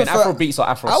we're doing prefer- Afro beats or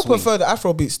Afro I'll swing. prefer the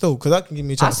Afro beat still, because that can give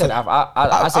me a I chance. said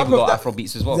I said we got prefer- Afro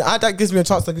beats as well. That gives me a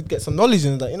chance to get some knowledge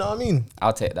in that. You know what I mean?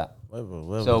 I'll take that.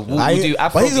 Whatever. So we'll do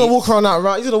Afro But he's gonna beats. walk around that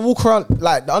round. He's gonna walk around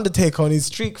like the Undertaker on his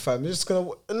streak, fam. He's just gonna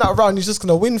in that round. He's just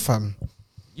gonna win, fam.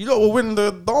 You lot will win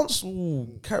the dance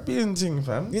Caribbean thing,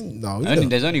 fam.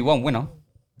 There's only 1 winner.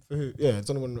 Yeah, it's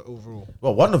only one overall.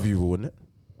 Well, one of you will win it.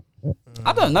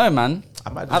 I don't know, man.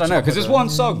 might just I don't know, jump because on it's that. 1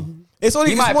 song. It's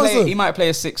only He it's might one play. song. He might play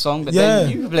a 6 song, but Yeah.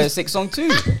 then you play a 6 song too.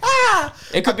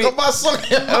 It could be. Got my song.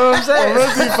 You know what I'm saying?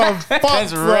 Ready, fam.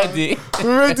 It's ready.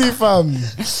 Ready, fam.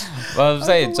 Well, I'm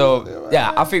saying, so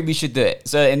yeah, I think we should do it.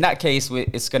 So in that case,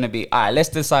 it's gonna be all right. Let's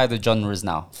decide the genres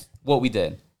now. What we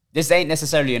doing? This ain't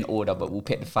necessarily in order, but we'll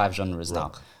pick the 5 genres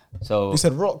now. So You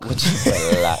said rock.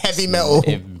 relax, Heavy metal.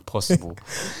 impossible.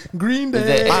 Green Is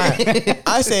Day. it-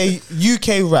 I say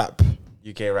UK rap.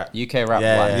 UK rap. UK rap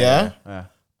Yeah, one. Yeah.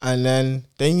 And then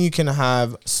you can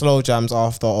have slow jams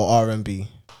after or R&B.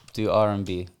 Do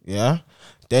R&B. Yeah.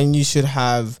 Then you should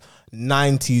have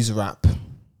 90s rap.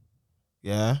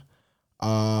 Yeah.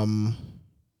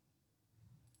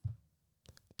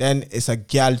 Then it's a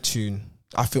gal tune.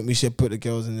 I think we should put the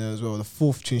girls in there as well. The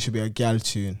 4th tune should be a gal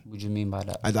tune. What do you mean by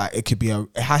that? And like it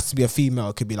has to be a female.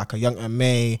 It could be like a Young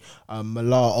M.A.,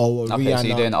 Mulatto, or Okay, Rihanna. so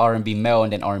you're doing R&B male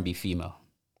and then R&B female.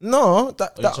 No, You're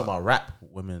talking about rap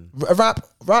women.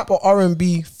 rap or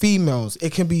R&B females.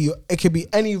 It can be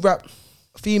any rap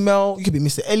female. You could be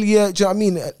Mr. Elliott. Do you know what I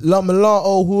mean? La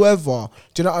Mulatto, whoever.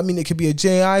 Do you know what I mean? It could be a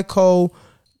J.I. Cole.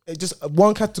 It just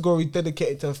one category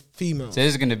dedicated to females. So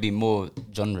there's gonna be more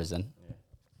genres then.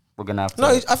 We're gonna have to. No,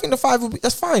 I think the 5 will be.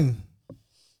 That's fine.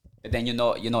 But then you're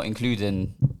not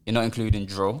including drill. You're not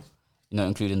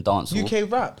including dancehall.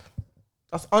 UK rap.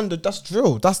 That's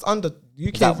drill. That's under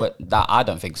UK. That I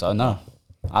don't think so. No,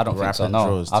 I don't Rap think so. and No,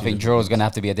 drill is I two think different drill is gonna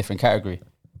have to be a different category.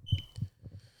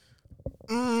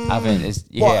 I think it's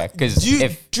because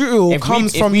drill if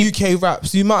comes we- from we- UK rap,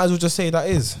 so you might as well just say that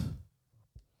is.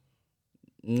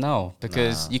 no,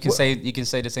 because you can say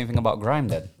the same thing about grime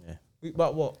then.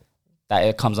 But what? That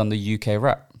it comes under UK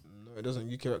rap. No, it doesn't.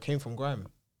 UK rap came from grime.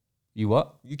 You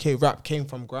what? UK rap came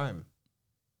from grime.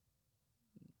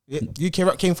 Yeah, UK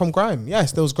rap came from grime.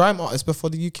 Yes, there was grime artists before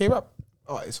the UK rap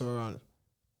artists were around.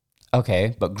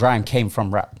 Okay, but grime came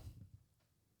from rap.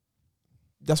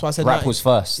 That's why I said Rap 90s. was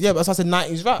first. Yeah, but that's why I said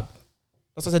 90s rap.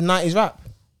 That's why I said 90s rap.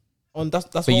 That's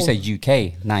But you all- said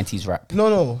UK 90s rap.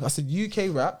 no. I said UK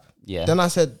rap. Yeah. Then I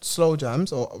said slow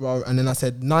jams, and then I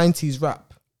said 90s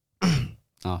rap.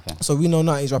 Okay. So we know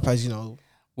 90s rap as, you know,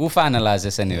 We'll finalize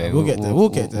this anyway. We'll get there. We'll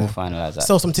get there. We'll finalize that.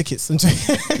 sell some tickets. We'll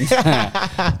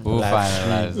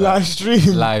finalize that. Live stream.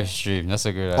 Live stream. That's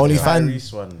a good idea. Only fan.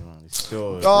 Tyrese one, man. It's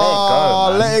still.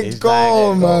 Oh, let it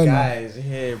go, man. Guys,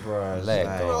 here, bro. Let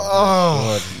it go.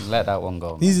 Oh. Let that one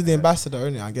go. He's the ambassador,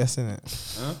 isn't it? I guess,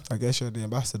 innit? Huh? I guess you're the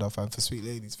ambassador, fam, for Sweet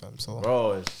Ladies, fam. So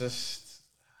Bro, it's just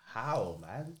how,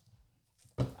 man.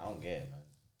 I don't get it, man.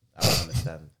 I don't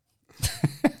understand.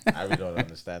 I really don't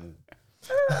understand.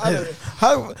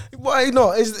 How? Why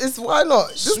not? It's why not?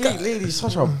 This Sweet guy- Lady is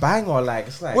such a banger. Like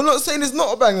it's like We're not saying it's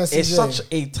not a banger. it's CJ. such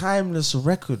a timeless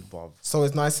record, Bob. So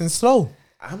it's nice and slow.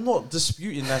 I'm not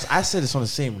disputing that. I said it's on the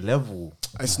same level.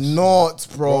 It's not,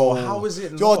 bro. Bro, how is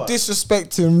it You're not?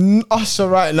 disrespecting Usher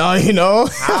right now, you know?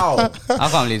 How? I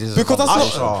can't believe this is Because a that's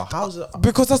conversation. not- Usher. How's it?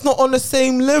 Because that's not on the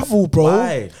same level, bro.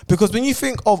 Why? Because when you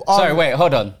think of Sorry, wait,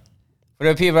 hold on. For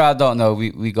the people I don't know,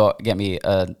 we got get me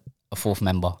a fourth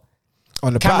member.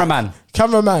 on the Cameraman. back.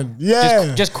 Cameraman,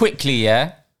 yeah. Just quickly,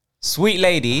 yeah. Sweet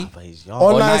Lady. But he's young.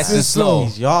 Or Or nice nice and and slow. slow.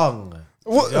 He's young.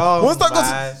 What- He's young, what's that got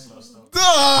to- man.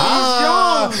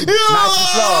 Ah, He's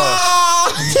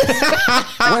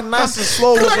When Nice and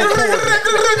Slow was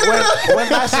recorded, when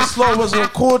Nice and Slow was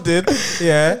recorded,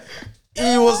 yeah,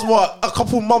 he was what, a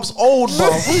couple months old, bro.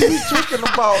 What are you talking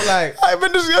about? Like, I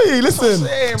mean, hey, listen.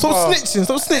 saying, Stop bro.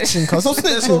 snitching, cuz. Stop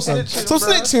There's no snitching, fam. snitching, Stop bro.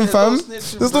 snitching, There's fam. no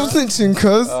snitching, There's no bro. snitching,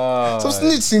 cuz. Stop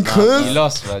snitching, You cuz.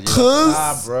 lost, man. You lost. Cuz.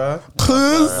 nah, bro.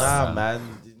 Cuz. Nah,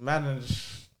 man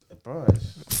is, bro,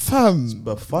 Fam.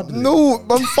 befuddling. No,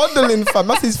 I'm fuddling, fam.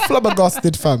 That's his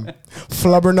flabbergasted, fam.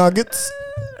 Flabber nuggets.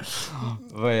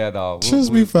 But yeah, no.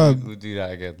 Trust me, fam. We'll do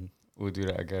that again. We'll do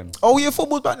that again. Oh, yeah,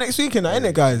 football's back next week, innit,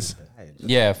 it, guys?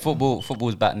 Yeah,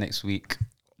 football's back next week.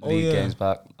 League yeah. games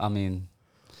back. I mean,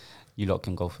 you lot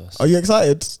can go first. Are you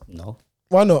excited? No,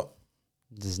 Why not?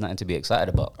 there's nothing to be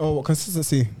excited about. Oh, what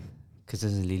consistency?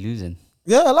 Consistently losing.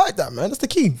 Yeah, I like that, man. That's the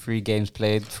key. 3 games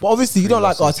played. But obviously, you don't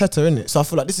like losses. Arteta, innit? So I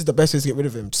feel like this is the best way to get rid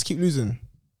of him. Just keep losing.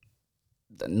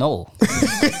 No,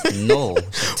 no,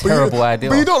 it's a terrible idea.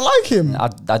 But you don't like him.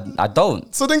 I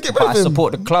don't. So then get But rid I of him.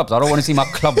 support the clubs. I don't want to see my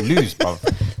club lose, bro.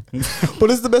 But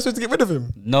this is the best way to get rid of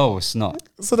him. No, it's not.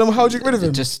 So then how do you get rid of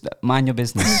him? Just mind your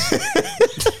business.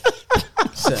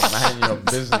 Mind your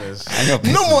business. Mind your No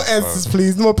business, more bro. answers,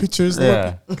 please. No more pictures.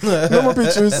 Yeah. No more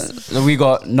pictures. So we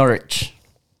got Norwich.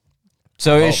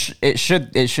 So it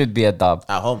should be a dub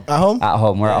At home. At home? at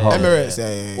home. We're at home. Emirates,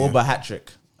 yeah. Auba hat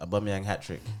trick. Aubameyang hat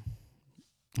trick.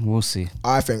 We'll see.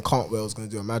 I think Cantwell's going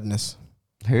to do a madness.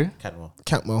 Who? Canwell.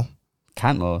 Cantwell.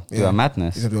 Cantwell do Yeah. a He's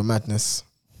madness. going to do a madness.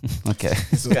 Okay.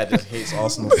 This guy just hates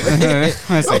Arsenal. I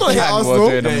don't hate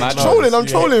Arsenal. I'm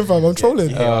trolling, fam. I'm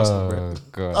trolling. Oh I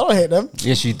god. don't hate them.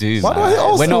 Yes, you do. Why do I hate man.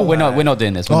 Arsenal? We're not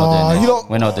doing this. We're Ah, not doing you this. don't-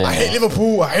 We're not doing I hate this.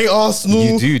 Liverpool. I hate Arsenal.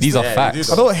 You do. These are Yeah, you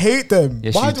facts. I don't hate them.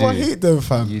 Yes, Why you do I do. hate them,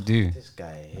 fam? You do. This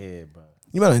guy here, bro.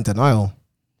 You man are in denial.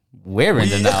 We're in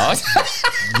the now.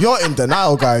 You're in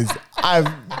denial, guys.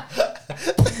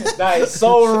 That is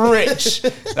so rich.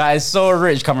 That is so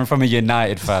rich coming from a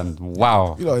United fan.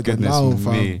 Wow. You lot are Goodness now,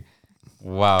 fam. me.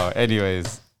 Wow.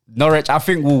 Anyways, Norwich, I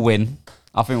think we'll win.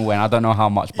 I don't know how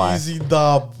much by. Easy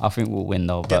dub. I think we'll win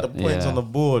though. Get the But points yeah. on the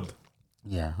board.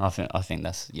 Yeah, I think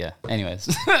that's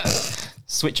Anyways,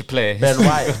 switch a play. Ben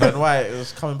White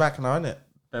is coming back now, isn't it?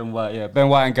 Ben White, yeah. Ben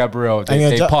White and Gabriel, And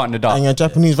they your partnered And up. your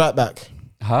Japanese right back,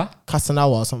 Huh? Kasanawa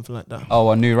or something like that. Oh,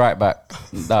 a new right back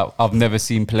that I've never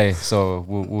seen play. So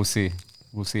we'll see.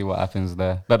 We'll see what happens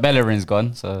there. But Bellerin's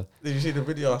gone, so Did you see the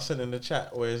video I sent in the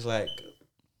chat where it's like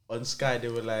on Sky they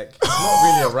were like, it's not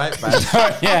really a right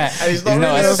back. yeah. And he's not really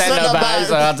a a centre centre back, back.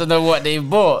 so I don't know what they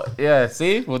bought. Yeah,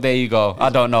 see? Well, there you go. I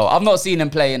don't know. I've not seen him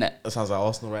play in it. That sounds like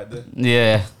Arsenal right there.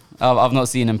 Yeah. I've not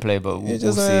seen him play, but we'll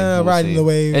just, see. We'll riding see. the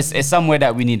wave. It's somewhere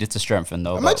that we needed to strengthen,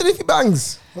 though. Imagine if he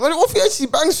bangs. Imagine what if he actually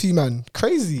bangs for you, man.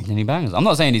 Crazy. And he bangs. I'm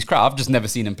not saying he's crap. I've just never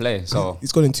seen him play. So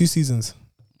He's gone in 2 seasons.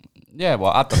 yeah,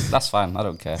 well, that's fine. I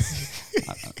don't care.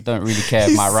 I don't really care if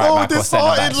He's my right so back or centre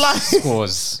back disheartened, like-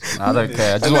 scores. I don't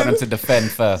care. I just want him to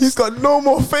defend first. He's got no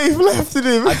more faith left in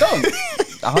him. I don't.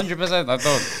 100%. I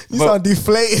don't. You But sound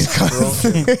deflated,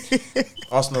 cuz.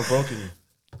 Arsenal broken you.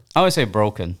 I would say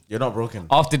broken. You're not broken.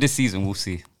 After this season, we'll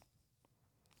see.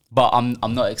 But I'm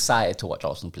not excited to watch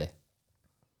Arsenal play.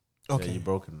 Yeah, Okay. you're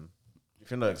broken. If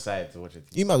you're not excited to watch it,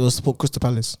 You might as well support Crystal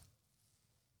Palace.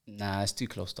 Nah, it's too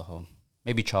close to home.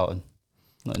 Maybe Charlton.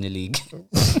 Not in the league.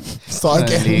 Start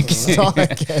Not in the again. league. Start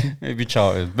again. Maybe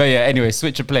Charlton. But yeah, anyway,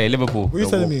 switch of play. Liverpool. What are you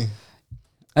telling me?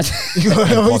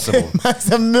 Impossible. That's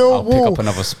a I'll pick up Millwall.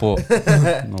 another sport.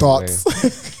 No Darts. way.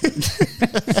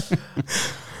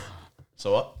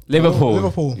 so what? Liverpool.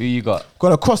 Liverpool. Who you got?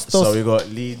 Gonna cross those. So we got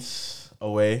Leeds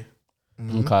away.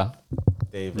 Okay.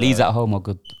 They've Leeds at home are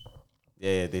good.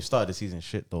 yeah, they've started the season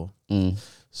shit though. Mm.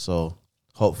 So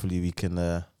hopefully we can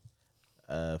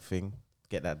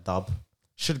get that dub.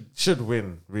 Should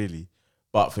win really,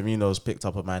 but Firmino's picked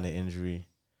up a minor injury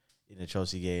in the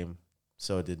Chelsea game.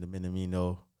 So did the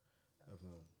Minamino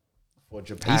for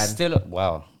Japan. He's still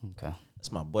wow. Okay.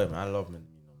 That's my boy, man. I love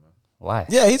Minamino, man. Why?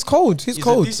 Yeah, he's cold. He's He's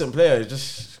cold. a decent player. He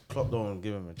just Klopp don't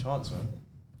give him a chance, man.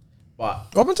 But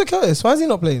What happened to Curtis? Why is he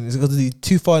not playing? Is it because he's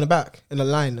too far in the back in the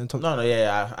line and top? no,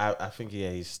 I think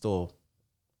he's still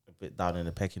a bit down in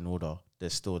the pecking order.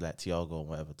 There's still like Thiago and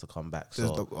whatever to come back.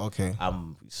 So Okay.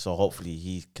 so hopefully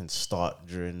he can start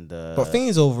during the. But thing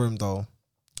is over him though.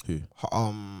 Who?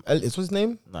 Elliot, what's his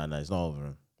name? No, it's not over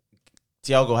him.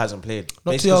 Thiago hasn't played.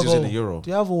 Not Basically, 'cause he was in Thiago. the Euro.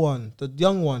 The other one, the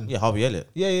young one. Yeah, Harvey Elliott.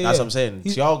 Yeah. That's what I'm saying.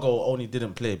 He's- Thiago only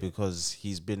didn't play because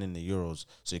he's been in the Euros,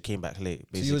 so he came back late. So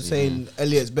Basically. you were saying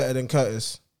Elliot's better than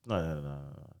Curtis? No.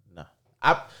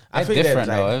 I They're think different,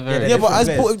 they're though. like, They're they're Yeah, but different as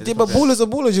players, they're different players. ballers are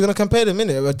ballers. You're gonna compare them in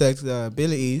it with the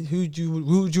ability. Who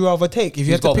would you rather take if you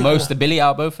He's had to got pick most one? ability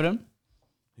out of both of them.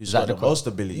 Who's Is that got the the most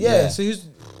ability? Yeah. So who's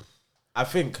I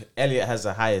think Elliott has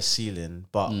a higher ceiling,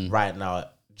 but right now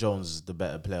Jones is the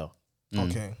better player.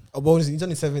 okay? Oh, well, he's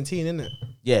only 17, isn't it?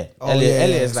 Yeah, Oh, Elliott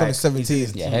is he's only like 17. he's in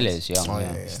his Yeah, teens. hell is young. Oh,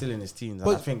 yeah. yeah. He's still in his teens, and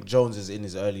But- I think Jones is in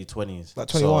his early 20s, Like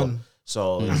 21.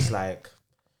 So it's like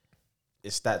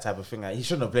it's that type of thing. Like, he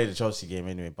shouldn't have played the Chelsea game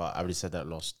anyway, but I already said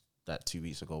that 2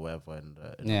 weeks ago, whatever,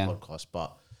 in Yeah. the podcast.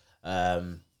 But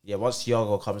once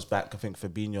Thiago comes back, I think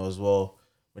Fabinho as well,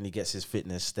 when he gets his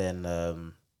fitness, then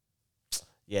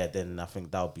then I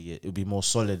think that'll be it. It'll be more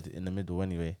solid in the middle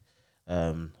anyway.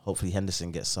 Hopefully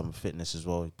Henderson gets some fitness as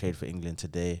well. He played for England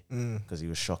today because he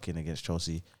was shocking against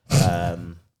Chelsea.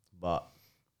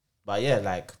 But yeah,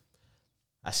 like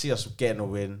I see us getting a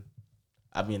win.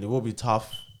 I mean, it will be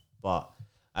tough, but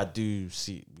I do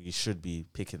see we should be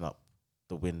picking up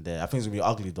the win there. I think it's gonna be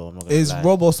ugly though. I'm not gonna Is lie.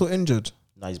 Rob also injured?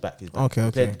 No, he's back. Okay,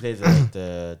 okay. He played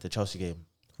the Chelsea game.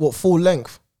 What, full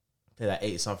length? Played like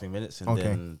 80-something minutes, and Okay.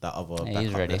 then that other Yeah, he's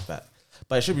backup ready. left back.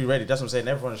 But it should be ready. That's what I'm saying.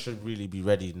 Everyone should really be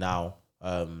ready now.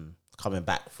 Coming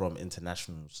back from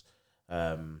internationals,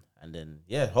 and then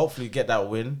hopefully get that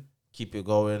win. Keep it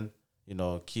going.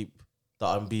 Keep the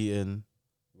unbeaten,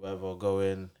 whatever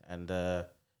going, and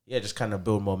just kind of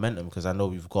build momentum because I know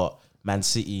we've got Man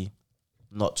City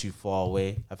not too far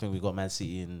away. I think we got Man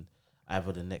City in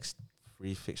either the next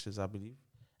 3 fixtures, I believe.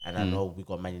 And I know we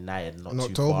got Man United not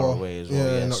In too far away as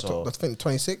well. Yeah, So I think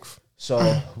 26th.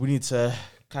 so we need to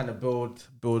kind of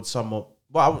build some more.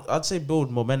 Well, I'd say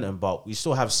build momentum, but we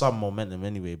still have some momentum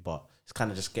anyway. But it's kind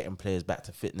of just getting players back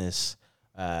to fitness.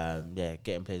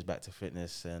 Getting players back to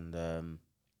fitness, and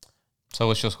So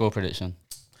what's your score prediction?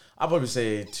 I'll probably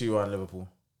say 2-1 Liverpool.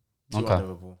 2-1 Okay.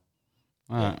 Liverpool.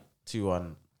 All right.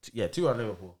 2-1. 2-1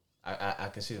 Liverpool. I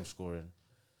can see them scoring.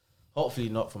 Hopefully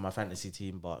not for my fantasy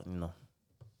team, but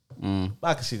but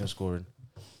I can see them scoring.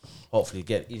 Hopefully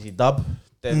get easy dub.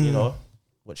 Then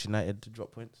watch United to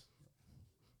drop points.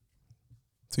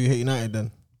 So you hate United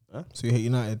then? Huh? So you hate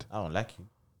United? I don't like you.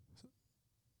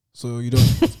 So you don't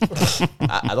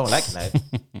I don't like United.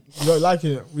 you don't like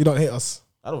it? You don't hate us?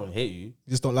 I don't hate you. You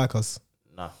just don't like us?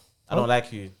 Nah, I don't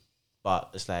like you.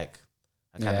 But it's like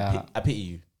I kind of I pity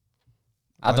you.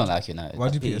 I don't like United. Why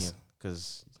do you Pity pity us?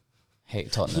 because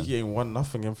Hate Tottenham. you ain't won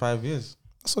nothing in 5 years.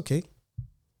 That's okay.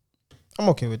 I'm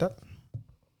okay with that.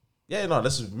 Yeah, no,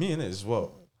 this is me innit as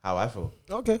well. How I feel.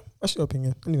 Okay, that's your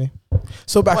opinion. Anyway,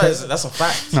 so back Well, at that's a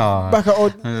fact. No. back at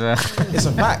old. It's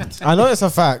a fact. I know it's a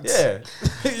fact. Yeah,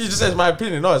 you just said my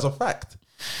opinion. No, it's a fact.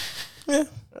 Yeah.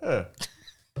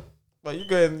 But you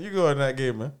go in that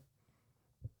game, man.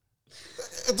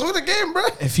 Do the game, bro.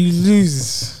 If you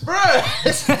lose, Bro,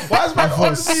 why is my I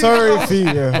feel sorry for you.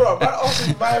 Yeah. Bro, man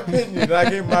asked my opinion. And I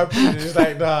gave my opinion. It's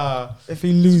like, nah. If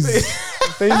you lose,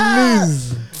 if they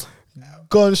lose,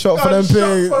 gunshot for them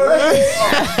pigs.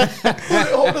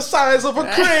 Hold the size of a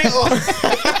crate.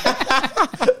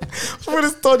 For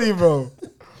this study, bro.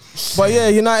 But yeah,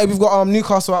 United, we've got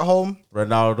Newcastle at home.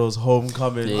 Ronaldo's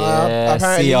homecoming. Yeah,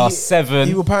 apparently CR7.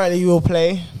 He will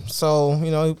play, so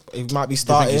he might be Do you think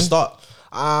starting. you start?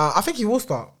 I think he will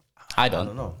start. I I don't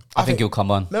don't know. I think he'll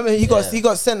come on. Remember, he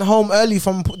got sent home early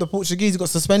from the Portuguese. He got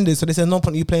suspended, so they said no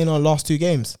point you playing our last 2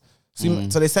 games. So,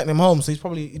 so they sent him home. So he's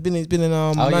been in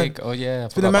Oh yeah. I he's been forgot in about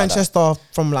that. Manchester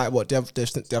from like what the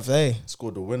other day.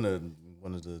 Scored the winner in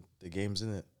one of the games,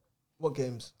 innit? What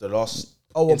games? The last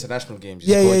Oh, international games.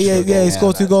 Yeah. He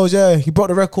scored 2 goals. Yeah, he broke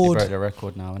the He record. broke the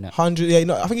record now, isn't it? 100.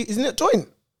 Yeah, I think isn't it joint?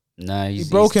 No, he's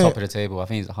broke top it. of the table. I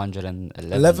think he's 111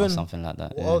 or 11? something like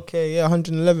that. Yeah. Okay, yeah,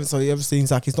 111. So he obviously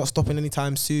seems like he's not stopping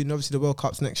anytime soon. Obviously, the World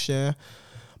Cup's next year,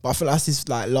 but I feel like that's his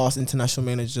like last international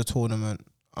manager tournament.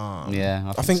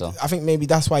 Yeah, I think so. I think maybe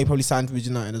that's why he probably signed with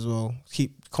United as well.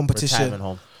 Keep competition. Retirement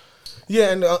home.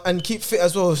 Yeah, and keep fit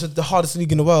as well. It's the hardest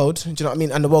league in the world. Do you know what I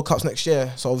mean? And the World Cup's next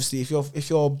year. So obviously, if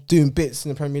you're doing bits in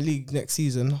the Premier League next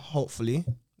season, hopefully,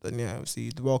 then yeah, obviously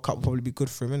the World Cup will probably be good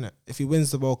for him, innit? If he wins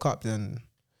the World Cup, then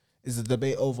is the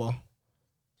debate over?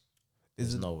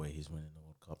 There's no way he's winning the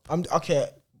World Cup. I'm okay.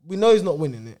 we know he's not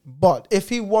winning it. But if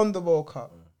he won the World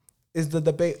Cup, is the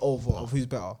debate over of who's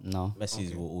better? No.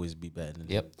 Messi will always be better than him.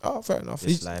 Yep. Oh, fair enough.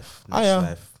 This He's, life, I, next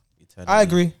life, eternity. I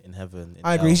agree. In heaven. In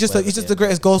I agree. hell, He's wherever just they the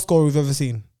greatest end. goal scorer we've ever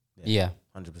seen. Yeah.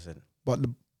 100%. But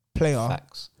the player,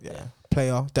 Facts.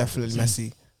 player, definitely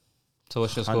Messi. So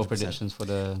what's your score 100%. predictions for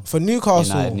the For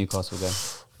Newcastle, United Newcastle game?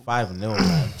 5-0,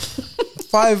 man.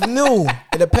 5-0.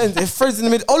 It depends. If Fred's in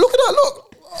the middle, oh look at that!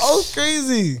 Look, oh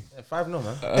crazy. Yeah, 5-0,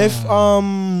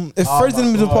 man. If Fred's in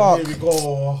the middle park, Here we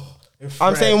go.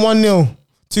 I'm saying 1-0,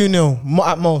 2-0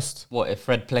 at most. What if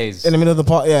Fred plays? In the middle of the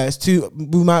park, yeah, it's two.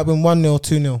 We might win 1-0,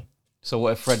 2-0. So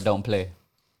what if Fred don't play?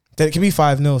 Then it could be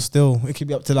 5-0 still. It could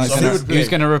be up to like. So who would play? Who's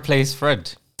gonna replace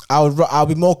Fred? I'll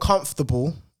be more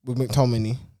comfortable with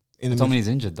McTominay. McTominay's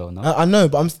injured though, no? I know,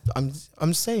 but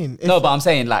I'm saying if, No, but I'm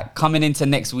saying like coming into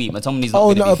next week, McTominay's not Oh,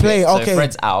 going to no, be play, fit. So okay. if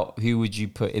Fred's out, who would you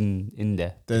put in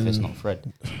there if it's not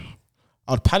Fred?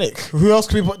 I'd panic. Who else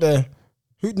could we put there?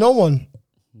 Who? No one.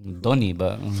 Donny,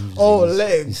 but Oh, let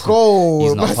it go.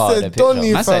 he's not Man part of said the picture.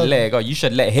 Donny, Man said fam. let it go. You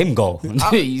should let him go.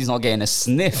 He's not getting a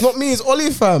sniff. Not me. It's Oli,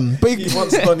 fam. Big. He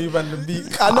wants Donny van de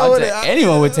Beek. I know I'd it. say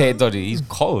anyone would take Donny. He's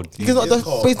cold. He's not. is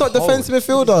cold. But he's not Cold. defensive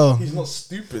midfielder. He's not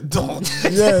stupid, dog.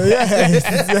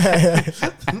 Yeah.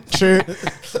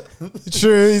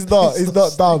 True. He's not. He's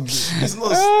not dumb. He's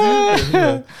not stupid.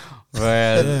 Yeah.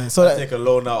 Well, Yeah. So that, Take a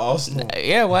loan at Arsenal.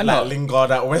 yeah, why Like not?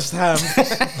 Lingard at West Ham.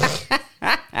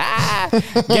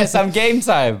 Get some game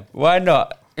time. Why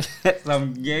not? Get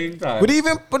some game time.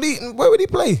 where would he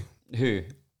play? Who?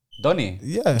 Donny?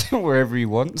 Yeah. Wherever he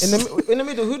wants. In the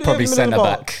middle. Who do Probably they have in the centre middle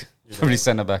of the park? back. Probably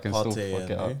centre back and still Partey fuck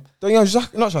it and up. Don't you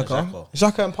have not Xhaka? Xhaka.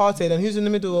 Xhaka and Partey. Then who's in the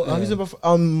middle? Who's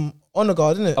on the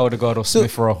guard, isn't it? Odegaard or So-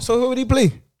 Smith Rowe. So who would he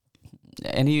play?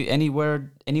 Anywhere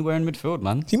in midfield,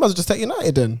 man. He must have just take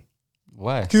United then.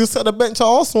 Why? He was at the bench at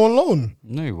Arsenal on loan.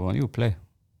 No, he won't. He'll play.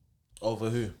 Over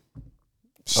who?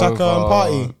 Xhaka and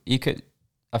Partey. He could,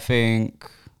 I think,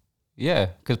 yeah,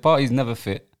 because Partey's never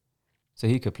fit, so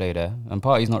he could play there. And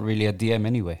Partey's not really a DM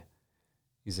anyway.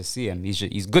 He's a CM.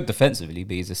 He's good defensively,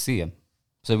 but he's a CM.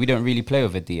 So we don't really play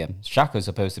with a DM. Xhaka's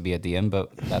supposed to be a DM,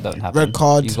 but that don't happen. Red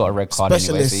card, He's got a red card anyway,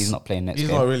 so specialist. he's not playing next He's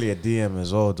game. not really a DM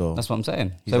as well, though. That's what I'm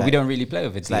saying. He's So we like- don't really play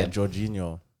with a It's DM. like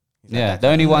Jorginho. He's like Yeah, that the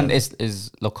only kind one of-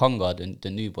 is Lokonga, the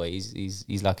new boy. He's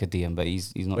like a DM, but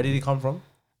he's not. Where did he come from?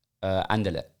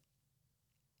 Anderlecht.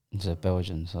 He's a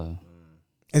Belgian, so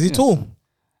Is he Yeah. tall?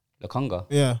 Lokonga.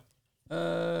 Yeah.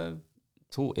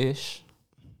 Tall-ish.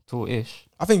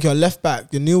 I think your left back,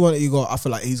 the new one that you got, I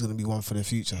feel like he's going to be one for the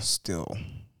future still.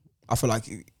 I feel like,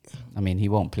 I mean, he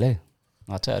won't play.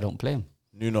 Arteta don't play him.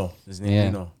 Nuno. His name Yeah.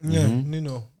 Nuno. yeah, Mhm.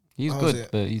 Nuno. He's How's good, it?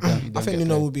 but you don't. I think get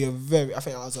Nuno played. will be I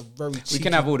think that was a very cheeky. We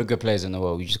can have all the good players in the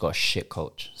world. We just got a shit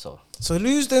coach. So, So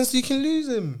lose then so you can lose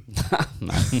him.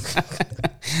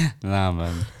 nah,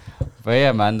 man. But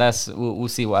yeah, man. We'll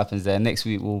see what happens there. Next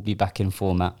week we'll be back in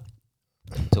format.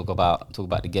 Talk about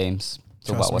the games.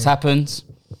 Talk Trust about what's me. happened.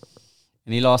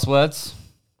 Any last words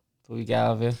before we get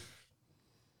out of here?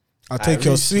 I'll take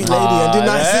your Tyrese. sweet lady and do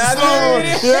nice and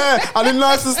slow. Yeah, I did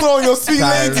nice and slow on your sweet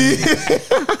lady.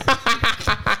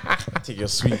 Take your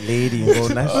sweet lady and go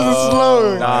nice.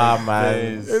 Slow. Nah, man.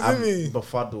 Isn't I'm he?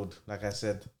 befuddled. Like I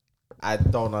said, I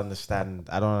don't understand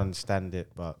it,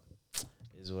 but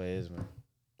it's what it is, man.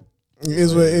 It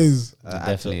is what it is. It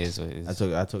definitely is what it is.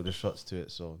 I took the shots to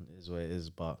it, so it is what it is.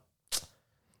 But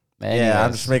But yeah, I'm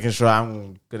anyways, just making sure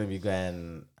I'm gonna be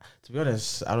going. To be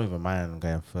honest, I don't even mind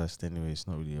going first anyway. It's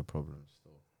not really a problem. So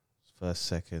first,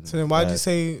 second. So then why did you third.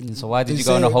 say? So why did Did you you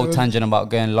go on say a whole it was- tangent about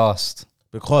going last?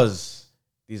 Because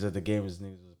these are the games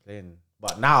niggas was playing.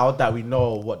 But now that we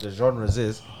know what the genres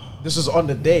is, this was on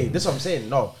the day. This is what I'm saying.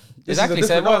 No, this Exactly, Is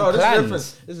so the difference. everyone This is plans.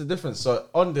 different. This is different. So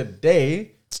on the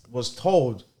day was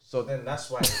told. So then that's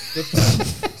why it's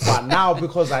different. But now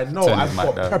because I know Turn I've his got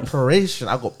mic down. preparation,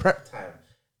 I got prep time.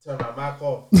 Turn my mic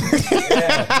off.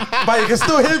 Yeah. But you can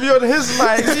still hear me on his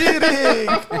mic.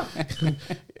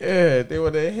 Yeah, they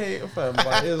would have hate, fam.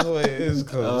 But it's what it is,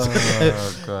 cause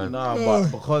God. nah.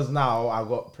 But because now I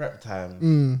got prep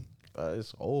time,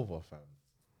 it's over, fam.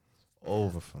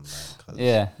 Over from that. Cause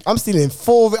Yeah. I'm stealing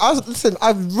 4. I've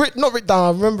not written down. I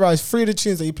remember I 3 of the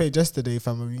tunes that you played yesterday,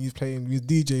 fam. When you was playing with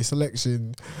DJ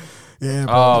selection. Yeah.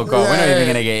 Bro. Oh, God, we're not even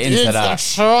gonna get into Yeah, that.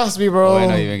 Trust me, bro. We're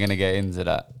not even gonna get into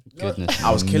that. Goodness,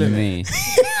 I was killing me.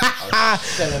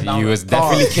 selling down You the was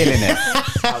definitely dance. killing it.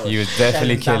 You was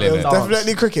definitely Selling killing down it. the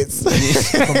Definitely crickets.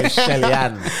 Call me Shelly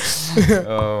Ann.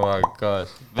 Oh my God.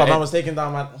 But I was taking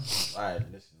down my. Alright,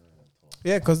 listen.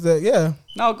 Yeah, because yeah.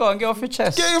 No, go on, get off your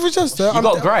chest. Get your chest. You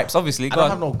got gripes, obviously. I Go don't on.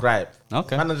 have no gripe.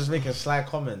 Okay. Man, I'm just making sly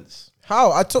comments.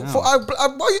 How? I took four.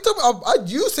 What you talking?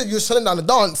 You said you were shutting down the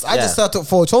dance. I just said I took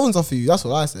 4 tones off you. That's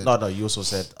what I said. No. You also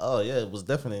said, oh yeah, it was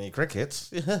definitely cricket.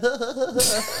 I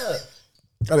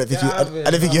don't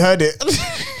think you heard it.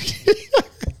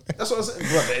 That's what I said.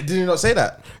 What, did you not say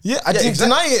that? Yeah, I didn't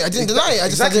deny it. I didn't deny it. I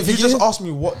just You just asked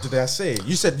me what did I say.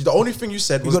 You said the only thing you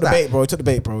said was you got that. the bait, bro. You took the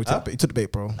bait, bro. You took the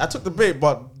bait, bro. I took the bait,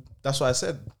 but that's what I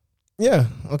said, Yeah.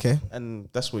 Okay. and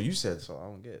that's what you said. So I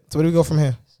don't get it. So where do we go from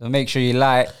here? So make sure you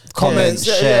like, Comment, comment,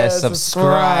 share,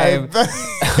 subscribe.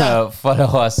 Follow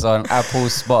us on Apple,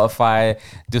 Spotify.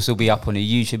 This will be up on the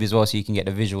YouTube as well, so you can get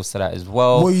the visuals to that as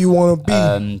well. What you want to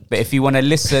be? But if you want to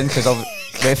listen,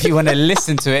 if you want to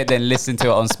listen to it, then listen to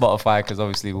it on Spotify, because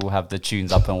obviously we'll have the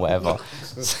tunes up and whatever.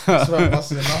 But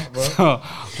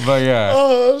yeah.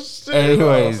 Oh shit.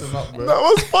 Anyways, That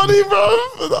was funny, bro.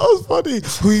 That was funny.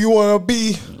 Who you want to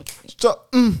be?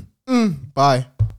 Bye.